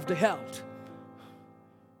robbed of the health.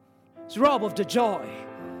 It's robbed of the joy.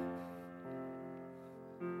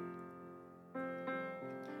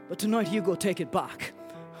 But tonight you go take it back.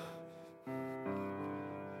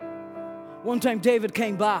 One time David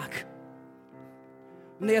came back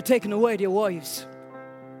and they had taken away their wives,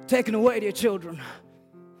 taken away their children.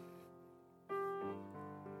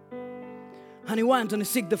 And he went and he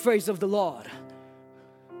sought the face of the Lord.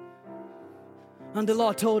 And the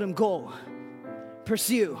Lord told him, go,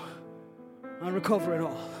 pursue, and recover it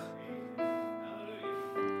all.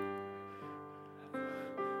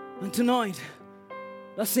 And tonight,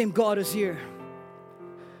 that same God is here.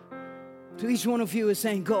 To each one of you is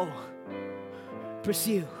saying, go,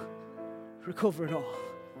 pursue, recover it all.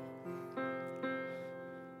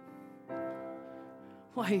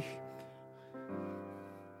 Why?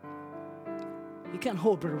 You can't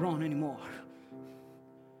hold Brother Ron anymore.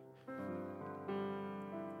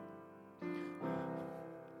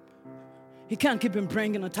 He can't keep him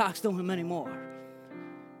bringing attacks to him anymore.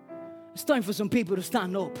 It's time for some people to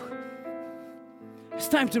stand up. It's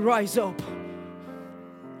time to rise up.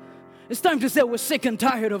 It's time to say we're sick and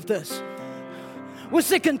tired of this. We're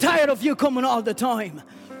sick and tired of you coming all the time.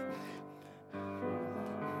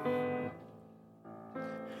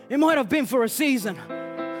 It might have been for a season,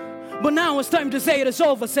 but now it's time to say it is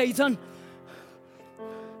over, Satan.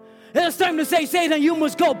 It's time to say, Satan, you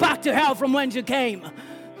must go back to hell from whence you came.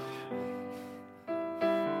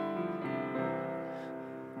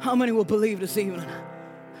 How many will believe this evening?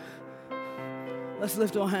 Let's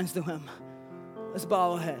lift our hands to him. Let's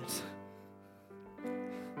bow our heads.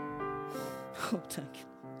 Oh, thank you.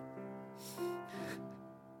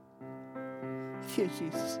 Dear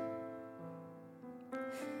Jesus.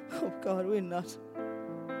 Oh, God, we're not.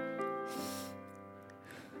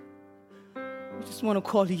 We just want to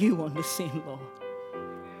call you on the scene, Lord.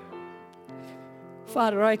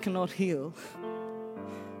 Father, I cannot heal.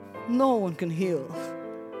 No one can heal.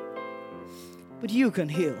 But you can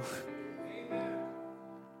heal.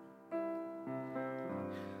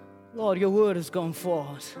 Lord, your word has gone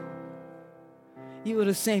forth. You are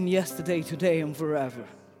the same yesterday, today, and forever.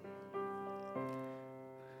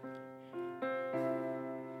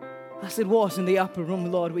 As it was in the upper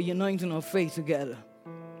room, Lord, we're uniting our faith together.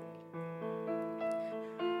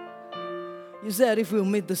 You said if we'll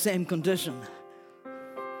meet the same condition,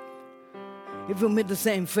 if we'll meet the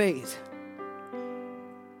same faith,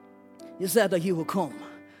 you said that you will come.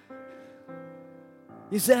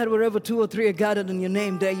 You said wherever 2 or 3 are gathered in your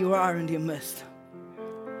name, there you are in their midst.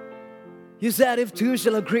 You said if 2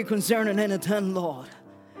 shall agree concerning anything, Lord.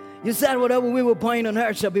 You said whatever we will bind on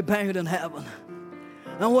earth shall be bound in heaven.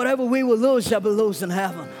 And whatever we will lose shall be loosed in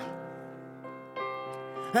heaven.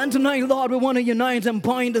 And tonight, Lord, we want to unite and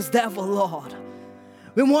bind this devil, Lord.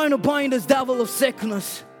 We want to bind this devil of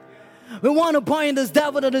sickness. We want to bind this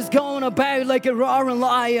devil that is going about like a roaring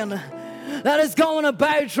lion, that is going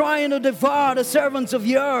about trying to devour the servants of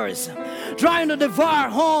yours, trying to devour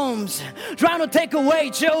homes, trying to take away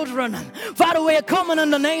children. Father, we are coming in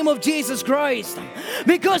the name of Jesus Christ,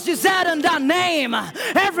 because you said in that name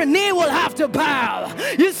every knee will have to bow.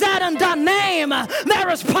 You said in that name there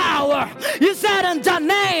is power. You said in that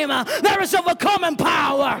name there is overcoming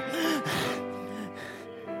power.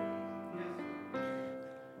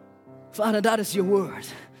 Father, that is your word.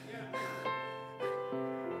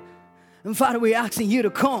 And Father, we're asking you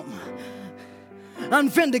to come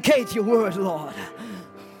and vindicate your word, Lord.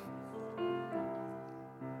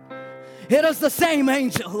 It is the same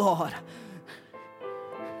angel, Lord.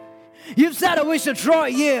 You've said that we should draw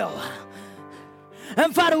you.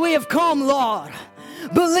 And Father, we have come, Lord,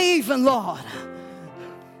 believing, Lord.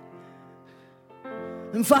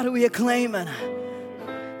 And Father, we are claiming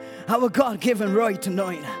our God-given right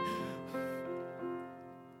tonight.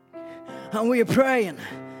 And we are praying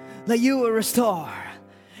that you will restore,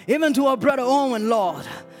 even to our brother Owen, Lord.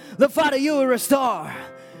 The Father, you will restore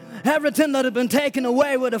everything that has been taken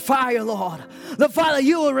away with the fire, Lord. The Father,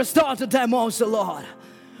 you will restore to them also, Lord.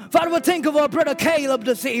 Father, we think of our brother Caleb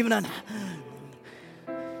this evening.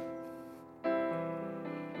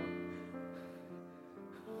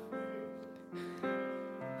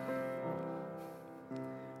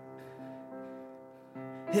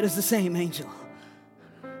 It is the same angel.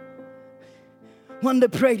 When they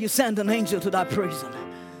prayed, you sent an angel to that prison.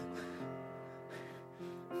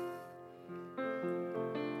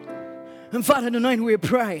 And Father, tonight we are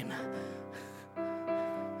praying.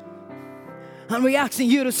 And we're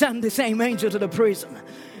asking you to send the same angel to the prison.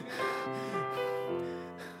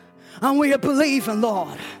 And we are believing,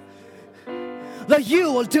 Lord, that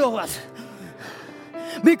you will do it.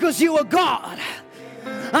 Because you are God.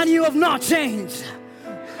 And you have not changed.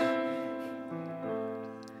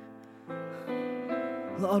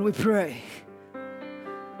 Lord, we pray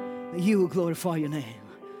that you will glorify your name.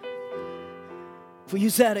 For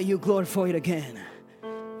you said that you glorify it again.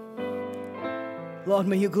 Lord,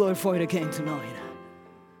 may you glorify it again tonight.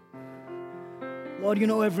 Lord, you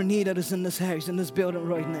know every need that is in this house, in this building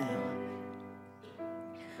right now.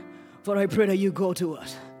 Father, I pray that you go to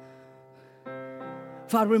us.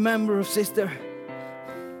 Father, remember a sister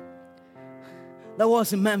that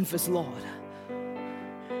was in Memphis, Lord.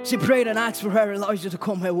 She prayed and asked for her Elijah to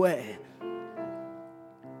come her way.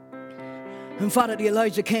 And Father, the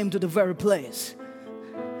Elijah came to the very place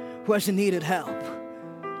where she needed help.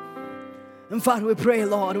 And Father, we pray,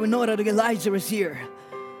 Lord, we know that Elijah is here.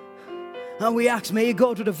 And we ask, may you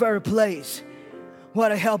go to the very place where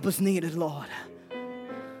the help is needed, Lord.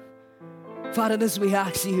 Father, this we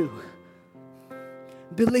ask you.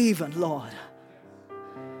 Believing, Lord.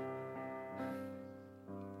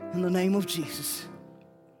 In the name of Jesus.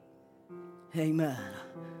 Amen.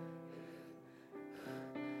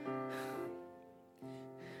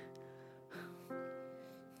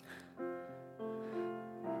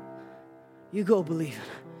 You go believe it.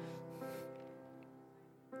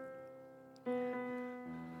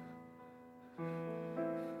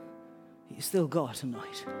 You still God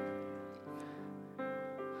tonight.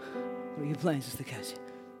 What are you playing, Sister Cassie?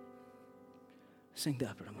 Sing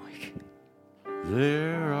that, Brother Mike.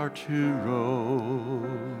 There are two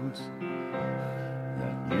roads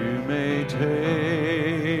that you may take,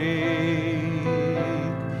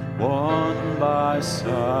 one by sight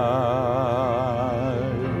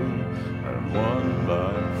and one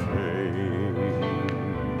by faith.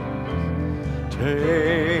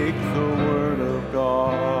 Take the word of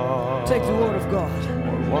God. Take the word of God.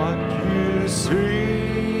 For what you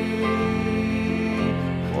see,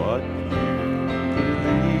 what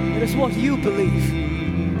it is what you believe.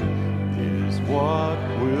 Is what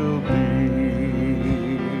will be.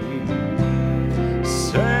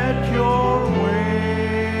 Set your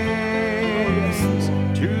wings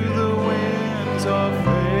to the winds of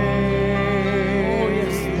faith. Oh,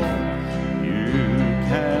 yes, you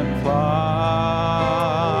can fly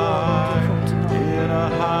in a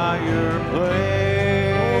higher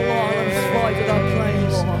place. Oh, Lord, I'm fly to that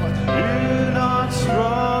plane, Lord. Do not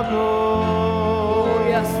struggle.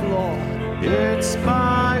 It's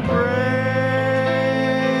my grace.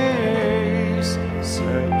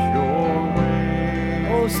 Set your wings.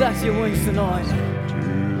 Oh, set your wings tonight. To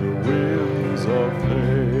the winds of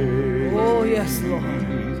faith. Oh, yes, Lord.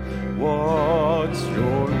 What's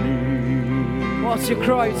your need? What's your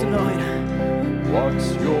cry tonight?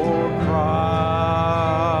 What's your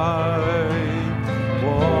cry?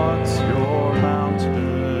 What's your mountain?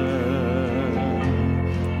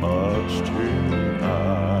 Much too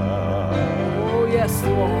high. Yes,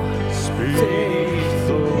 Lord. Speak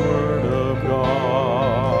the word of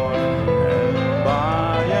God,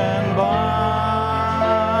 and by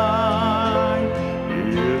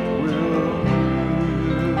it will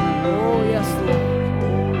move. Oh, yes, Lord.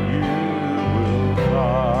 For you will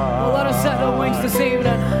fly. Oh, let us set our wings this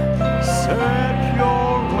evening. Set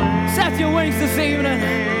your wings. Set your wings this evening.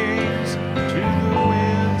 To the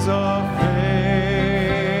winds of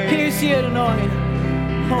faith. He's here tonight.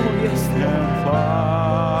 Oh, yes, Lord. Fly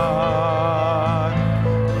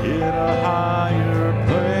in a higher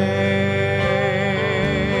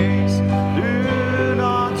place. Do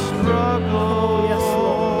not struggle. Oh, yes,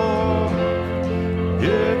 Lord.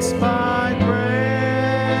 It's my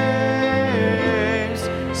grace.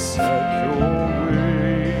 Set your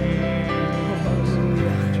wings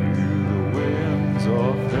to the winds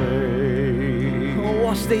of faith. Oh,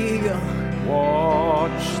 watch the eagle.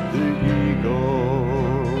 Watch the eagle.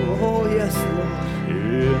 Oh, yes, Lord.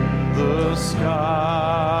 In the sky,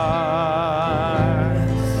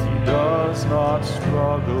 he does not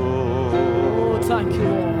struggle. Oh, thank you,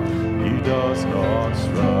 Lord. He does not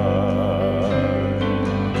strive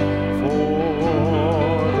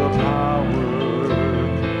for the power.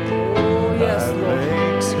 Oh, yes, that Lord.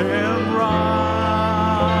 makes him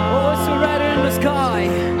rise. Oh, it's already in the sky.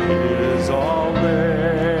 It is all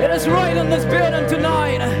there. It is right in this building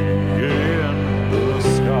tonight.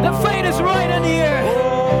 The fate is right in here.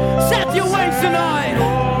 Set your wings tonight.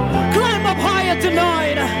 Climb up higher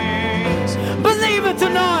tonight. Believe it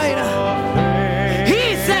tonight.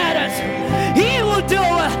 He said it. He will do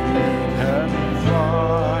it. And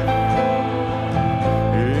fly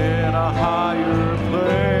in a higher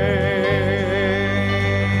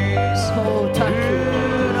place. Oh, thank you. Do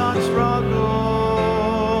not struggle.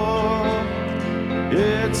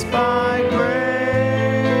 It's by grace.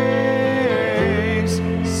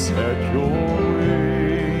 Set your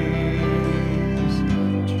wings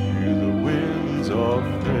to the winds of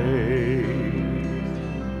faith.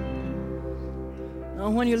 Now,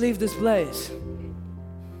 when you leave this place,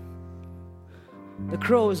 the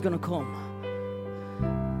crow is going to come.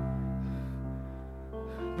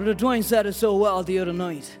 Brother Dwayne said it so well the other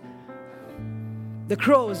night. The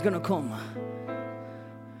crow is going to come.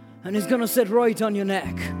 And he's going to sit right on your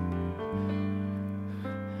neck.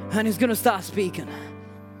 And he's going to start speaking.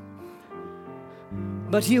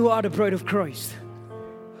 But you are the bride of Christ.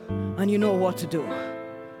 And you know what to do.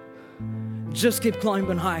 Just keep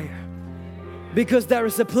climbing higher. Because there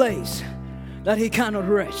is a place that he cannot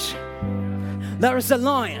reach. There is a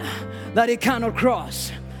line that he cannot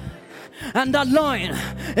cross. And that line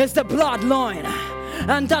is the bloodline.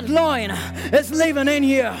 And that line is living in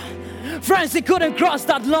here. Friends, he couldn't cross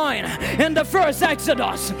that line in the first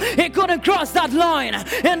Exodus. He couldn't cross that line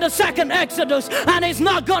in the second Exodus. And he's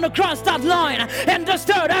not going to cross that line in the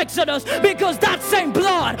third Exodus, because that same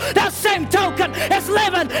blood, that same token is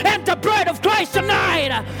living in the bride of Christ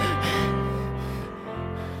tonight.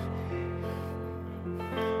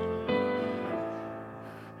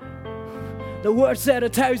 The word said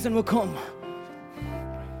 1,000 will come.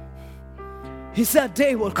 He said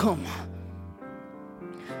they will come.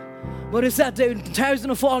 But he said 1,000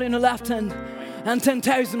 will fall in the left hand and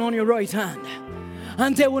 10,000 on your right hand.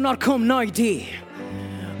 And they will not come nigh thee.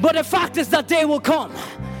 But the fact is that they will come.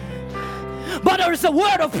 But there is a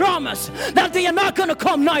word of promise that they are not going to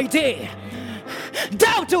come nigh thee.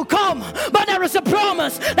 Doubt will come, but there is a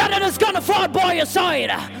promise that it is going to fall by your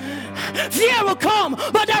side. Fear will come,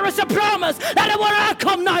 but there is a promise that it will not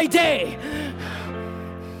come nigh thee.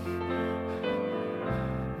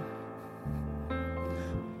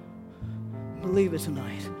 Believe it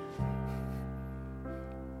tonight.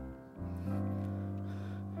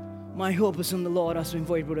 My hope is in the Lord as we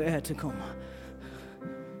invite Brother Ed to come.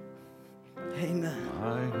 Amen.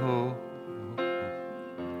 My hope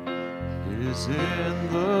is in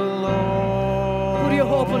the Lord. Put your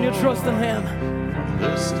hope and your trust in Him.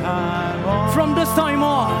 From this time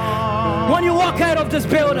on, when you walk out of this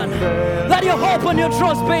building, let your hope and your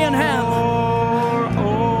trust be in Him.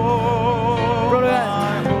 Brother Ed.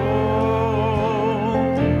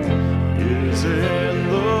 Is in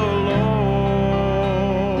the Lord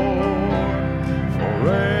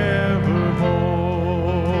forevermore.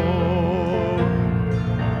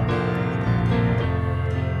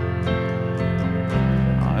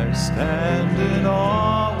 I stand in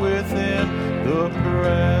awe within the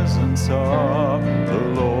presence of the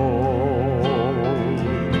Lord,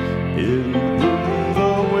 in whom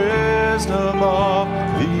the wisdom of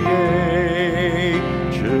the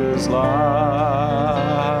ages lies,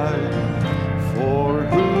 for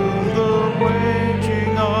whom the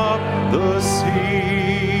raging of the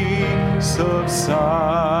sea subsides,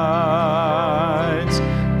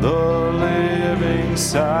 the living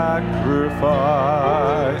sacrifice,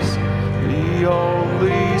 the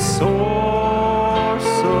only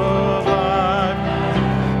source of life.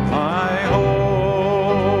 My hope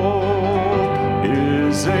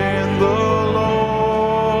is in the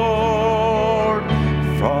Lord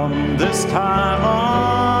from this time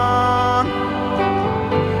on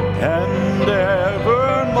and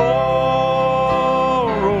evermore.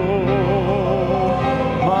 Oh,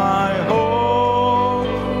 my hope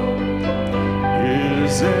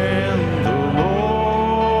is in the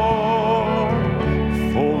Lord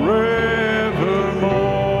forevermore.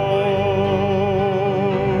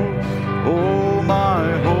 Oh,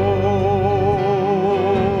 my hope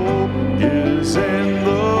is in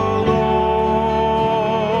the Lord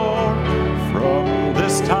from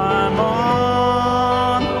this time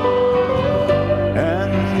on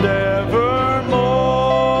and evermore.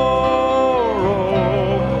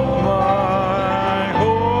 Oh, my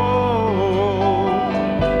hope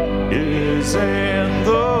is in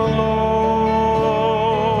the Lord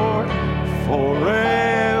forevermore.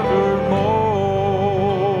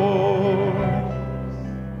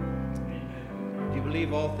 Do you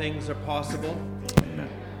believe all things are possible?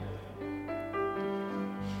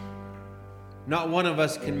 Not one of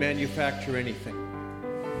us can manufacture anything.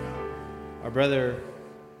 Our brother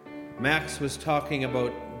Max was talking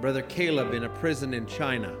about Brother Caleb in a prison in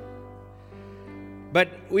China. But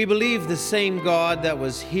we believe the same God that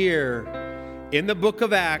was here in the book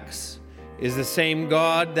of Acts is the same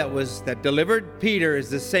God that delivered Peter, is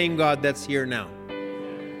the same God that's here now.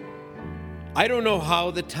 I don't know how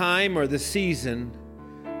the time or the season,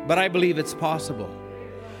 but I believe it's possible.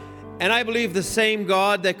 And I believe the same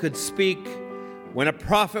God that could speak when a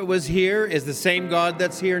prophet was here is the same God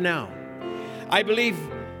that's here now. I believe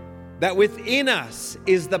that within us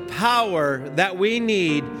is the power that we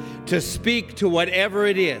need to speak to whatever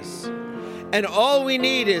it is. And all we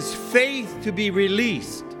need is faith to be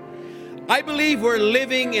released. I believe we're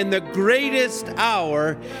living in the greatest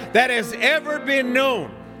hour that has ever been known,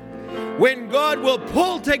 when God will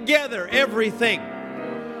pull together everything.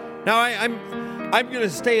 Now, I'm going to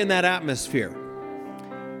stay in that atmosphere.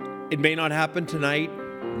 It may not happen tonight,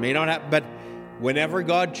 but whenever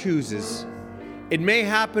God chooses, it may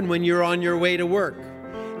happen when you're on your way to work.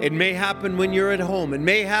 It may happen when you're at home. It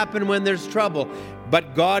may happen when there's trouble,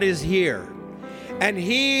 but God is here. And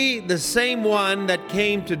He, the same one that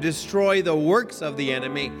came to destroy the works of the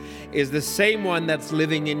enemy, is the same one that's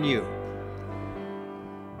living in you.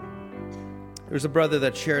 There's a brother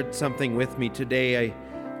that shared something with me today.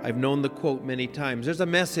 I've known the quote many times. There's a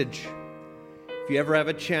message if you ever have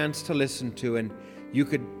a chance to listen to, and you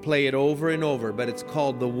could play it over and over, but it's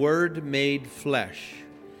called The Word Made Flesh.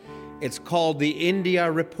 It's called the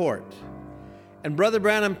India Report. And Brother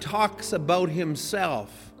Branham talks about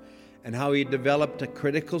himself and how he developed a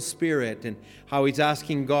critical spirit and how he's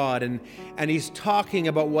asking God, and he's talking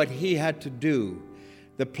about what he had to do,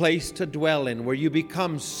 the place to dwell in, where you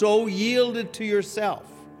become so yielded to yourself.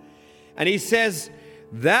 And he says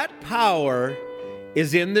that power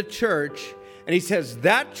is in the church, and he says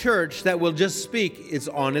that church that will just speak is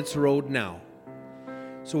on its road now.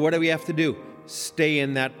 So what do we have to do? Stay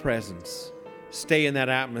in that presence. Stay in that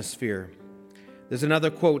atmosphere. There's another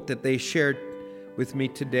quote that they shared with me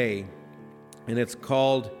today, and it's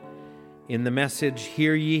called, in the message,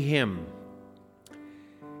 Hear Ye Him.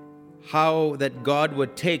 How that God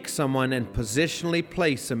would take someone and positionally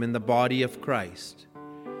place them in the body of Christ.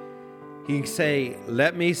 He say,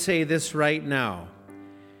 let me say this right now.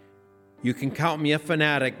 You can count me a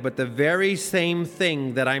fanatic, but the very same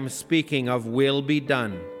thing that I'm speaking of will be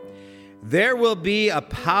done. There will be a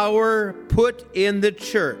power put in the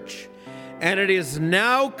church, and it is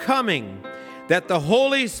now coming, that the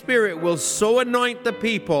Holy Spirit will so anoint the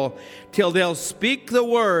people till they'll speak the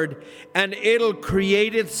word and it'll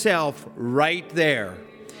create itself right there.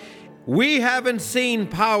 We haven't seen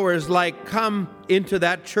powers like come into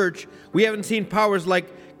that church. We haven't seen powers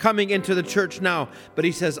like coming into the church now. But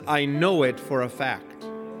he says, I know it for a fact.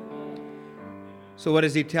 So what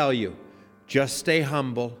does he tell you? Just stay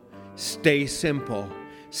humble, stay simple,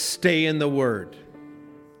 stay in the word.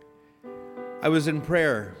 I was in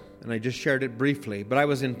prayer, and I just shared it briefly, but I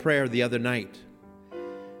was in prayer the other night,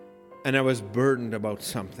 and I was burdened about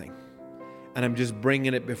something. And I'm just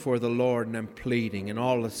bringing it before the Lord, and I'm pleading, and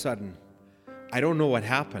all of a sudden, I don't know what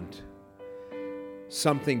happened.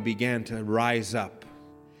 Something began to rise up,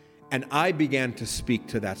 and I began to speak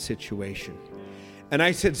to that situation. And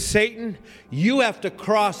I said, Satan, you have to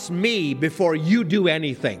cross me before you do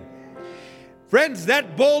anything. Friends,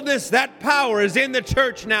 that boldness, that power is in the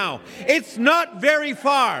church now. It's not very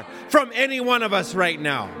far from any one of us right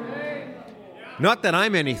now. Not that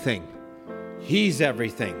I'm anything. He's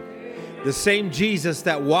everything. The same Jesus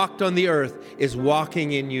that walked on the earth is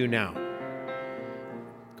walking in you now.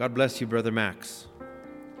 God bless you, Brother Max.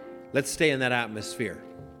 Let's stay in that atmosphere.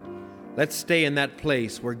 Let's stay in that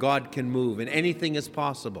place where God can move and anything is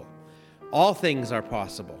possible. All things are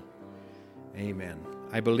possible. Amen.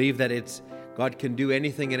 I believe that God can do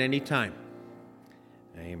anything at any time.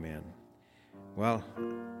 Amen. Well,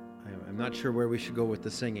 I'm not sure where we should go with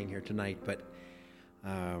the singing here tonight, but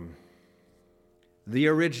the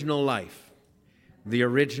original life, the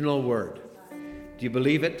original word. Do you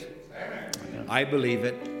believe it? I believe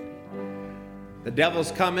it. The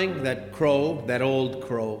devil's coming, that crow, that old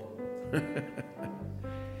crow.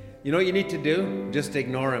 You know what you need to do? Just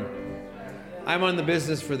ignore him. I'm on the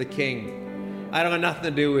business for the King. I don't have nothing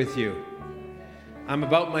to do with you. I'm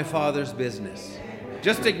about my Father's business.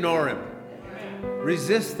 Just ignore him.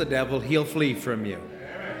 Resist the devil, he'll flee from you.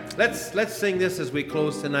 Let's sing this as we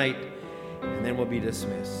close tonight, and then we'll be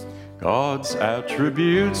dismissed. God's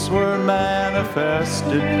attributes were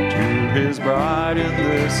manifested to his bride in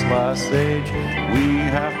this last age. We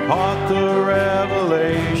have caught the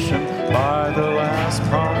revelation by the last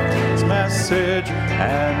prophet's message,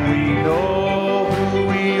 and we know who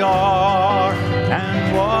we are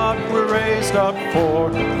and what we're raised up for.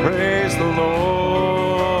 Praise the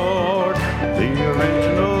Lord. The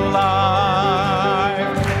original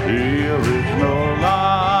life, the original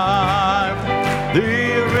life,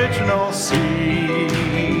 the original seed,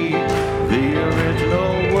 the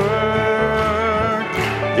original word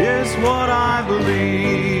is what I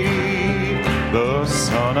believe. The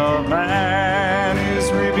Son of Man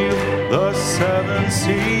is revealed, the seventh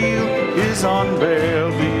seal is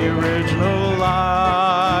unveiled, the original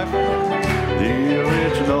life, the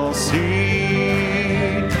original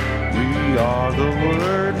seed. We are the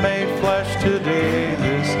Word made flesh today.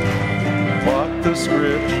 This is what the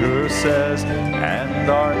Scripture says, and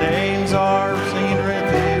our names are seen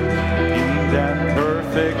written, deemed and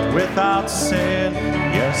perfect without sin.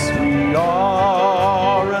 Yes, we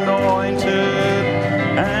are anointed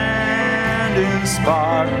and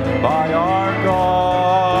inspired by our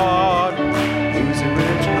God, whose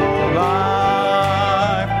original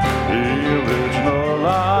life, the original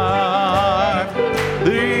life,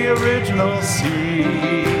 the original seed,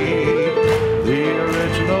 the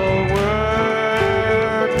original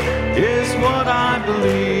word is what I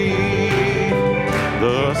believe.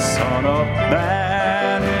 The Son of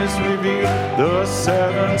Man is revealed, the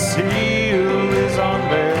seventh seal is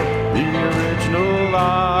unveiled, the original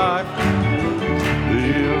life, the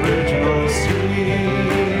original seed.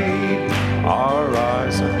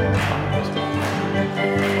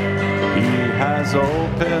 is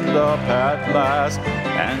opened up at last,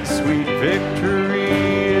 and sweet victory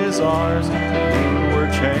is ours. We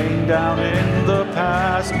were chained down in the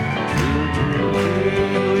past.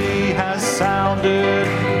 Jubilee has sounded,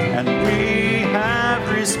 and we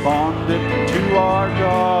have responded to our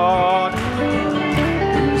God,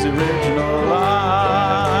 whose original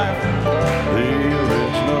life, the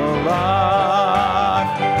original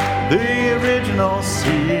life, the original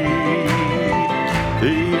seed,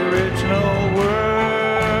 the original word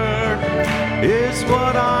is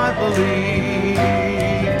what I believe.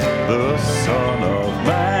 The Son of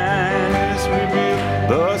Man is revealed,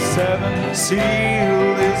 the seventh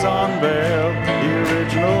seal is unveiled, the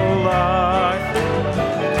original life,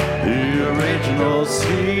 the original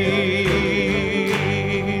seed.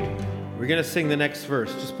 We're going to sing the next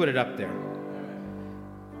verse. Just put it up there.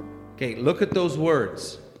 Okay, look at those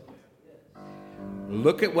words.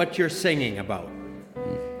 Look at what you're singing about.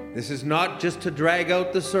 This is not just to drag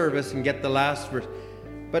out the service and get the last verse,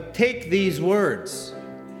 but take these words.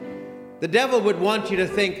 The devil would want you to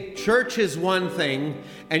think church is one thing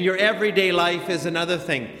and your everyday life is another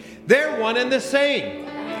thing. They're one and the same.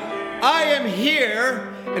 I am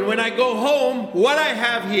here, and when I go home, what I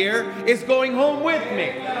have here is going home with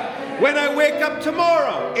me. When I wake up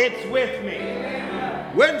tomorrow, it's with me.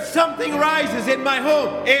 When something rises in my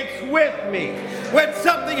home, it's with me. When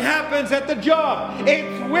something happens at the job,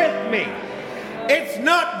 it's with me. It's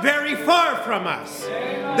not very far from us.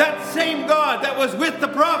 That same God that was with the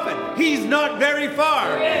prophet, he's not very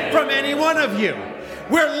far from any one of you.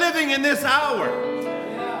 We're living in this hour.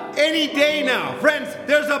 Any day now, friends,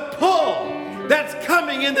 there's a pull that's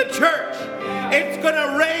coming in the church. It's going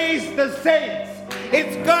to raise the saints.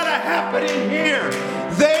 It's got to happen in here.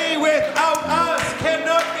 They without us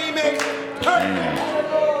cannot be made perfect.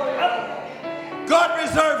 God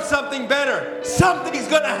reserves something better. Something's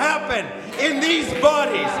going to happen in these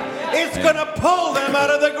bodies. It's going to pull them out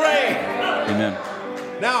of the grave. Amen.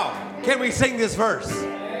 Now, can we sing this verse?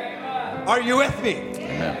 Are you with me?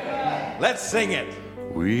 Amen. Let's sing it.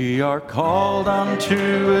 We are called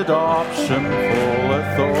unto adoption, full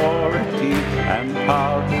authority and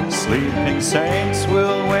power. Sleeping saints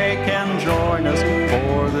will wake and join us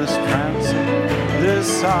for this transit,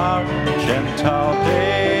 this hour. Gentile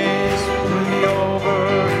days will be over.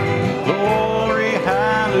 Glory,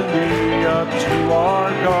 hallelujah to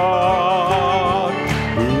our God,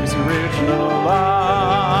 whose original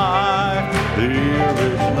life, the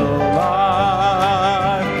original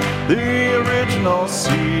life, the original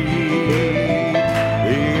seed,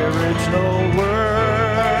 the original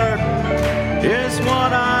word is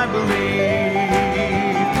what I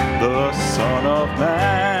believe. The Son of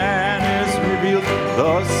Man is revealed,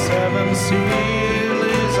 the seven seals